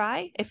to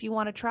try.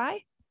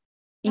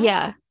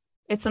 Yeah.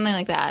 It's something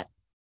like that.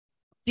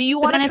 Do you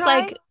want to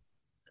try?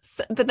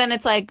 But then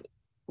it's like,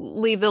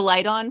 leave the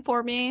light on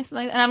for me.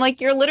 And I'm like,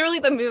 you're literally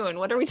the moon.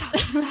 What are we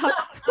talking about?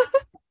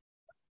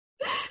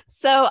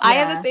 So I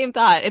have the same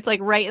thought. It's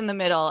like right in the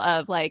middle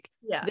of like,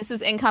 this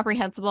is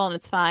incomprehensible and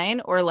it's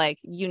fine. Or like,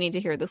 you need to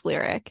hear this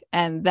lyric.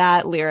 And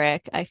that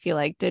lyric, I feel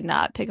like, did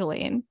not pick a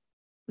lane.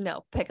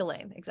 No, pick a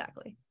lane.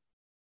 Exactly.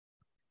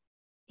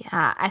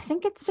 Yeah, I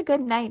think it's a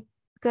good night.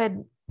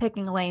 Good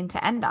picking a lane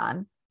to end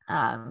on.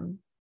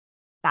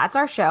 That's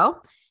our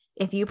show.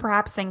 If you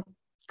perhaps think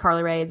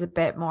Carly Rae is a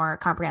bit more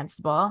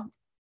comprehensible,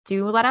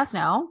 do let us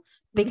know,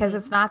 because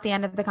it's not the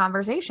end of the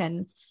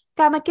conversation.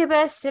 Got my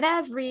kibbles in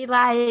every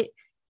light.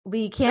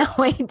 We can't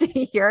wait to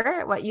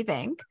hear what you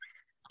think.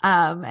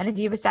 And if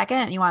you have a second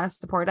and you want to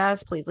support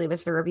us, please leave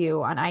us a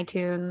review on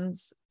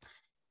iTunes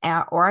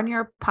or on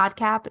your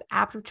podcast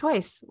app of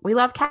choice. We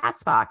love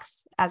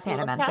Castbox, as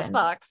Hannah mentioned.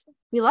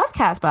 We love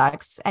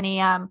Castbox.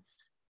 Any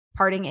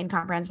parting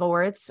incomprehensible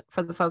words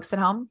for the folks at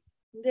home?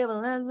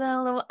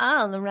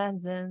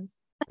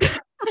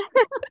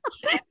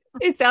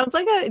 It sounds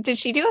like did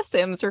she do a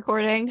Sims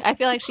recording? I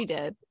feel like she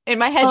did. In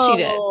my head, she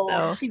did.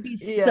 So. She'd be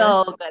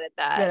so good at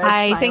that.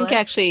 I think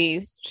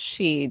actually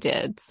she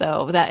did.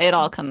 So that it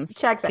all comes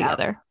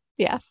together. Out.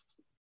 Yeah.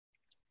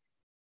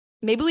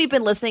 Maybe we've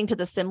been listening to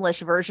the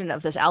Simlish version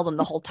of this album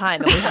the whole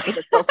time, and we have to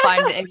just go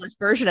find the English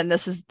version. And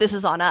this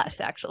is on us,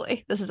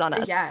 actually. This is on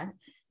us. Yeah.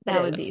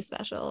 That would be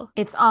special.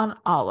 It's on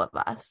all of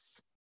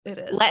us. It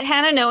is. Let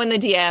Hannah know in the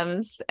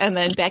DMs, and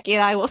then Becky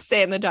and I will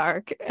stay in the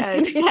dark,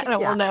 and Hannah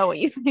will know what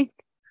you think.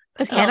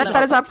 Hannah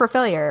set us up for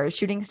failure.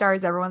 Shooting Star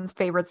is everyone's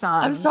favorite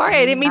song. I'm sorry.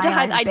 I didn't mean to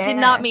hide. I did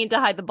not mean to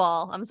hide the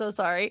ball. I'm so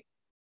sorry.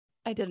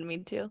 I didn't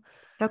mean to.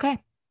 Okay.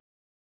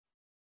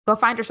 Go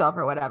find yourself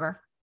or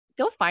whatever.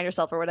 Go find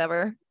yourself or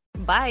whatever.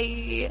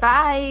 Bye.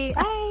 Bye.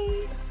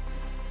 Bye.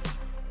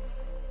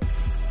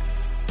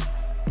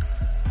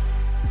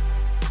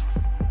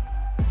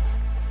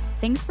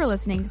 Thanks for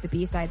listening to the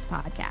B-Sides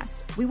podcast.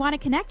 We want to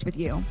connect with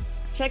you.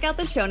 Check out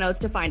the show notes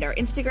to find our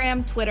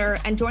Instagram, Twitter,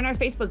 and join our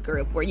Facebook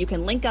group where you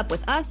can link up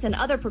with us and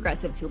other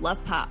progressives who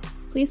love pop.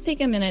 Please take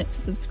a minute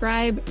to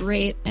subscribe,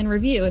 rate, and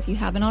review if you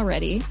haven't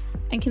already,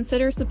 and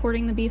consider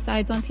supporting the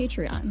B-Sides on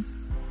Patreon.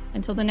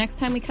 Until the next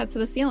time we cut to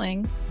the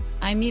feeling,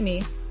 I'm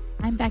Mimi.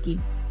 I'm Becky.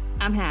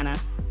 I'm Hannah.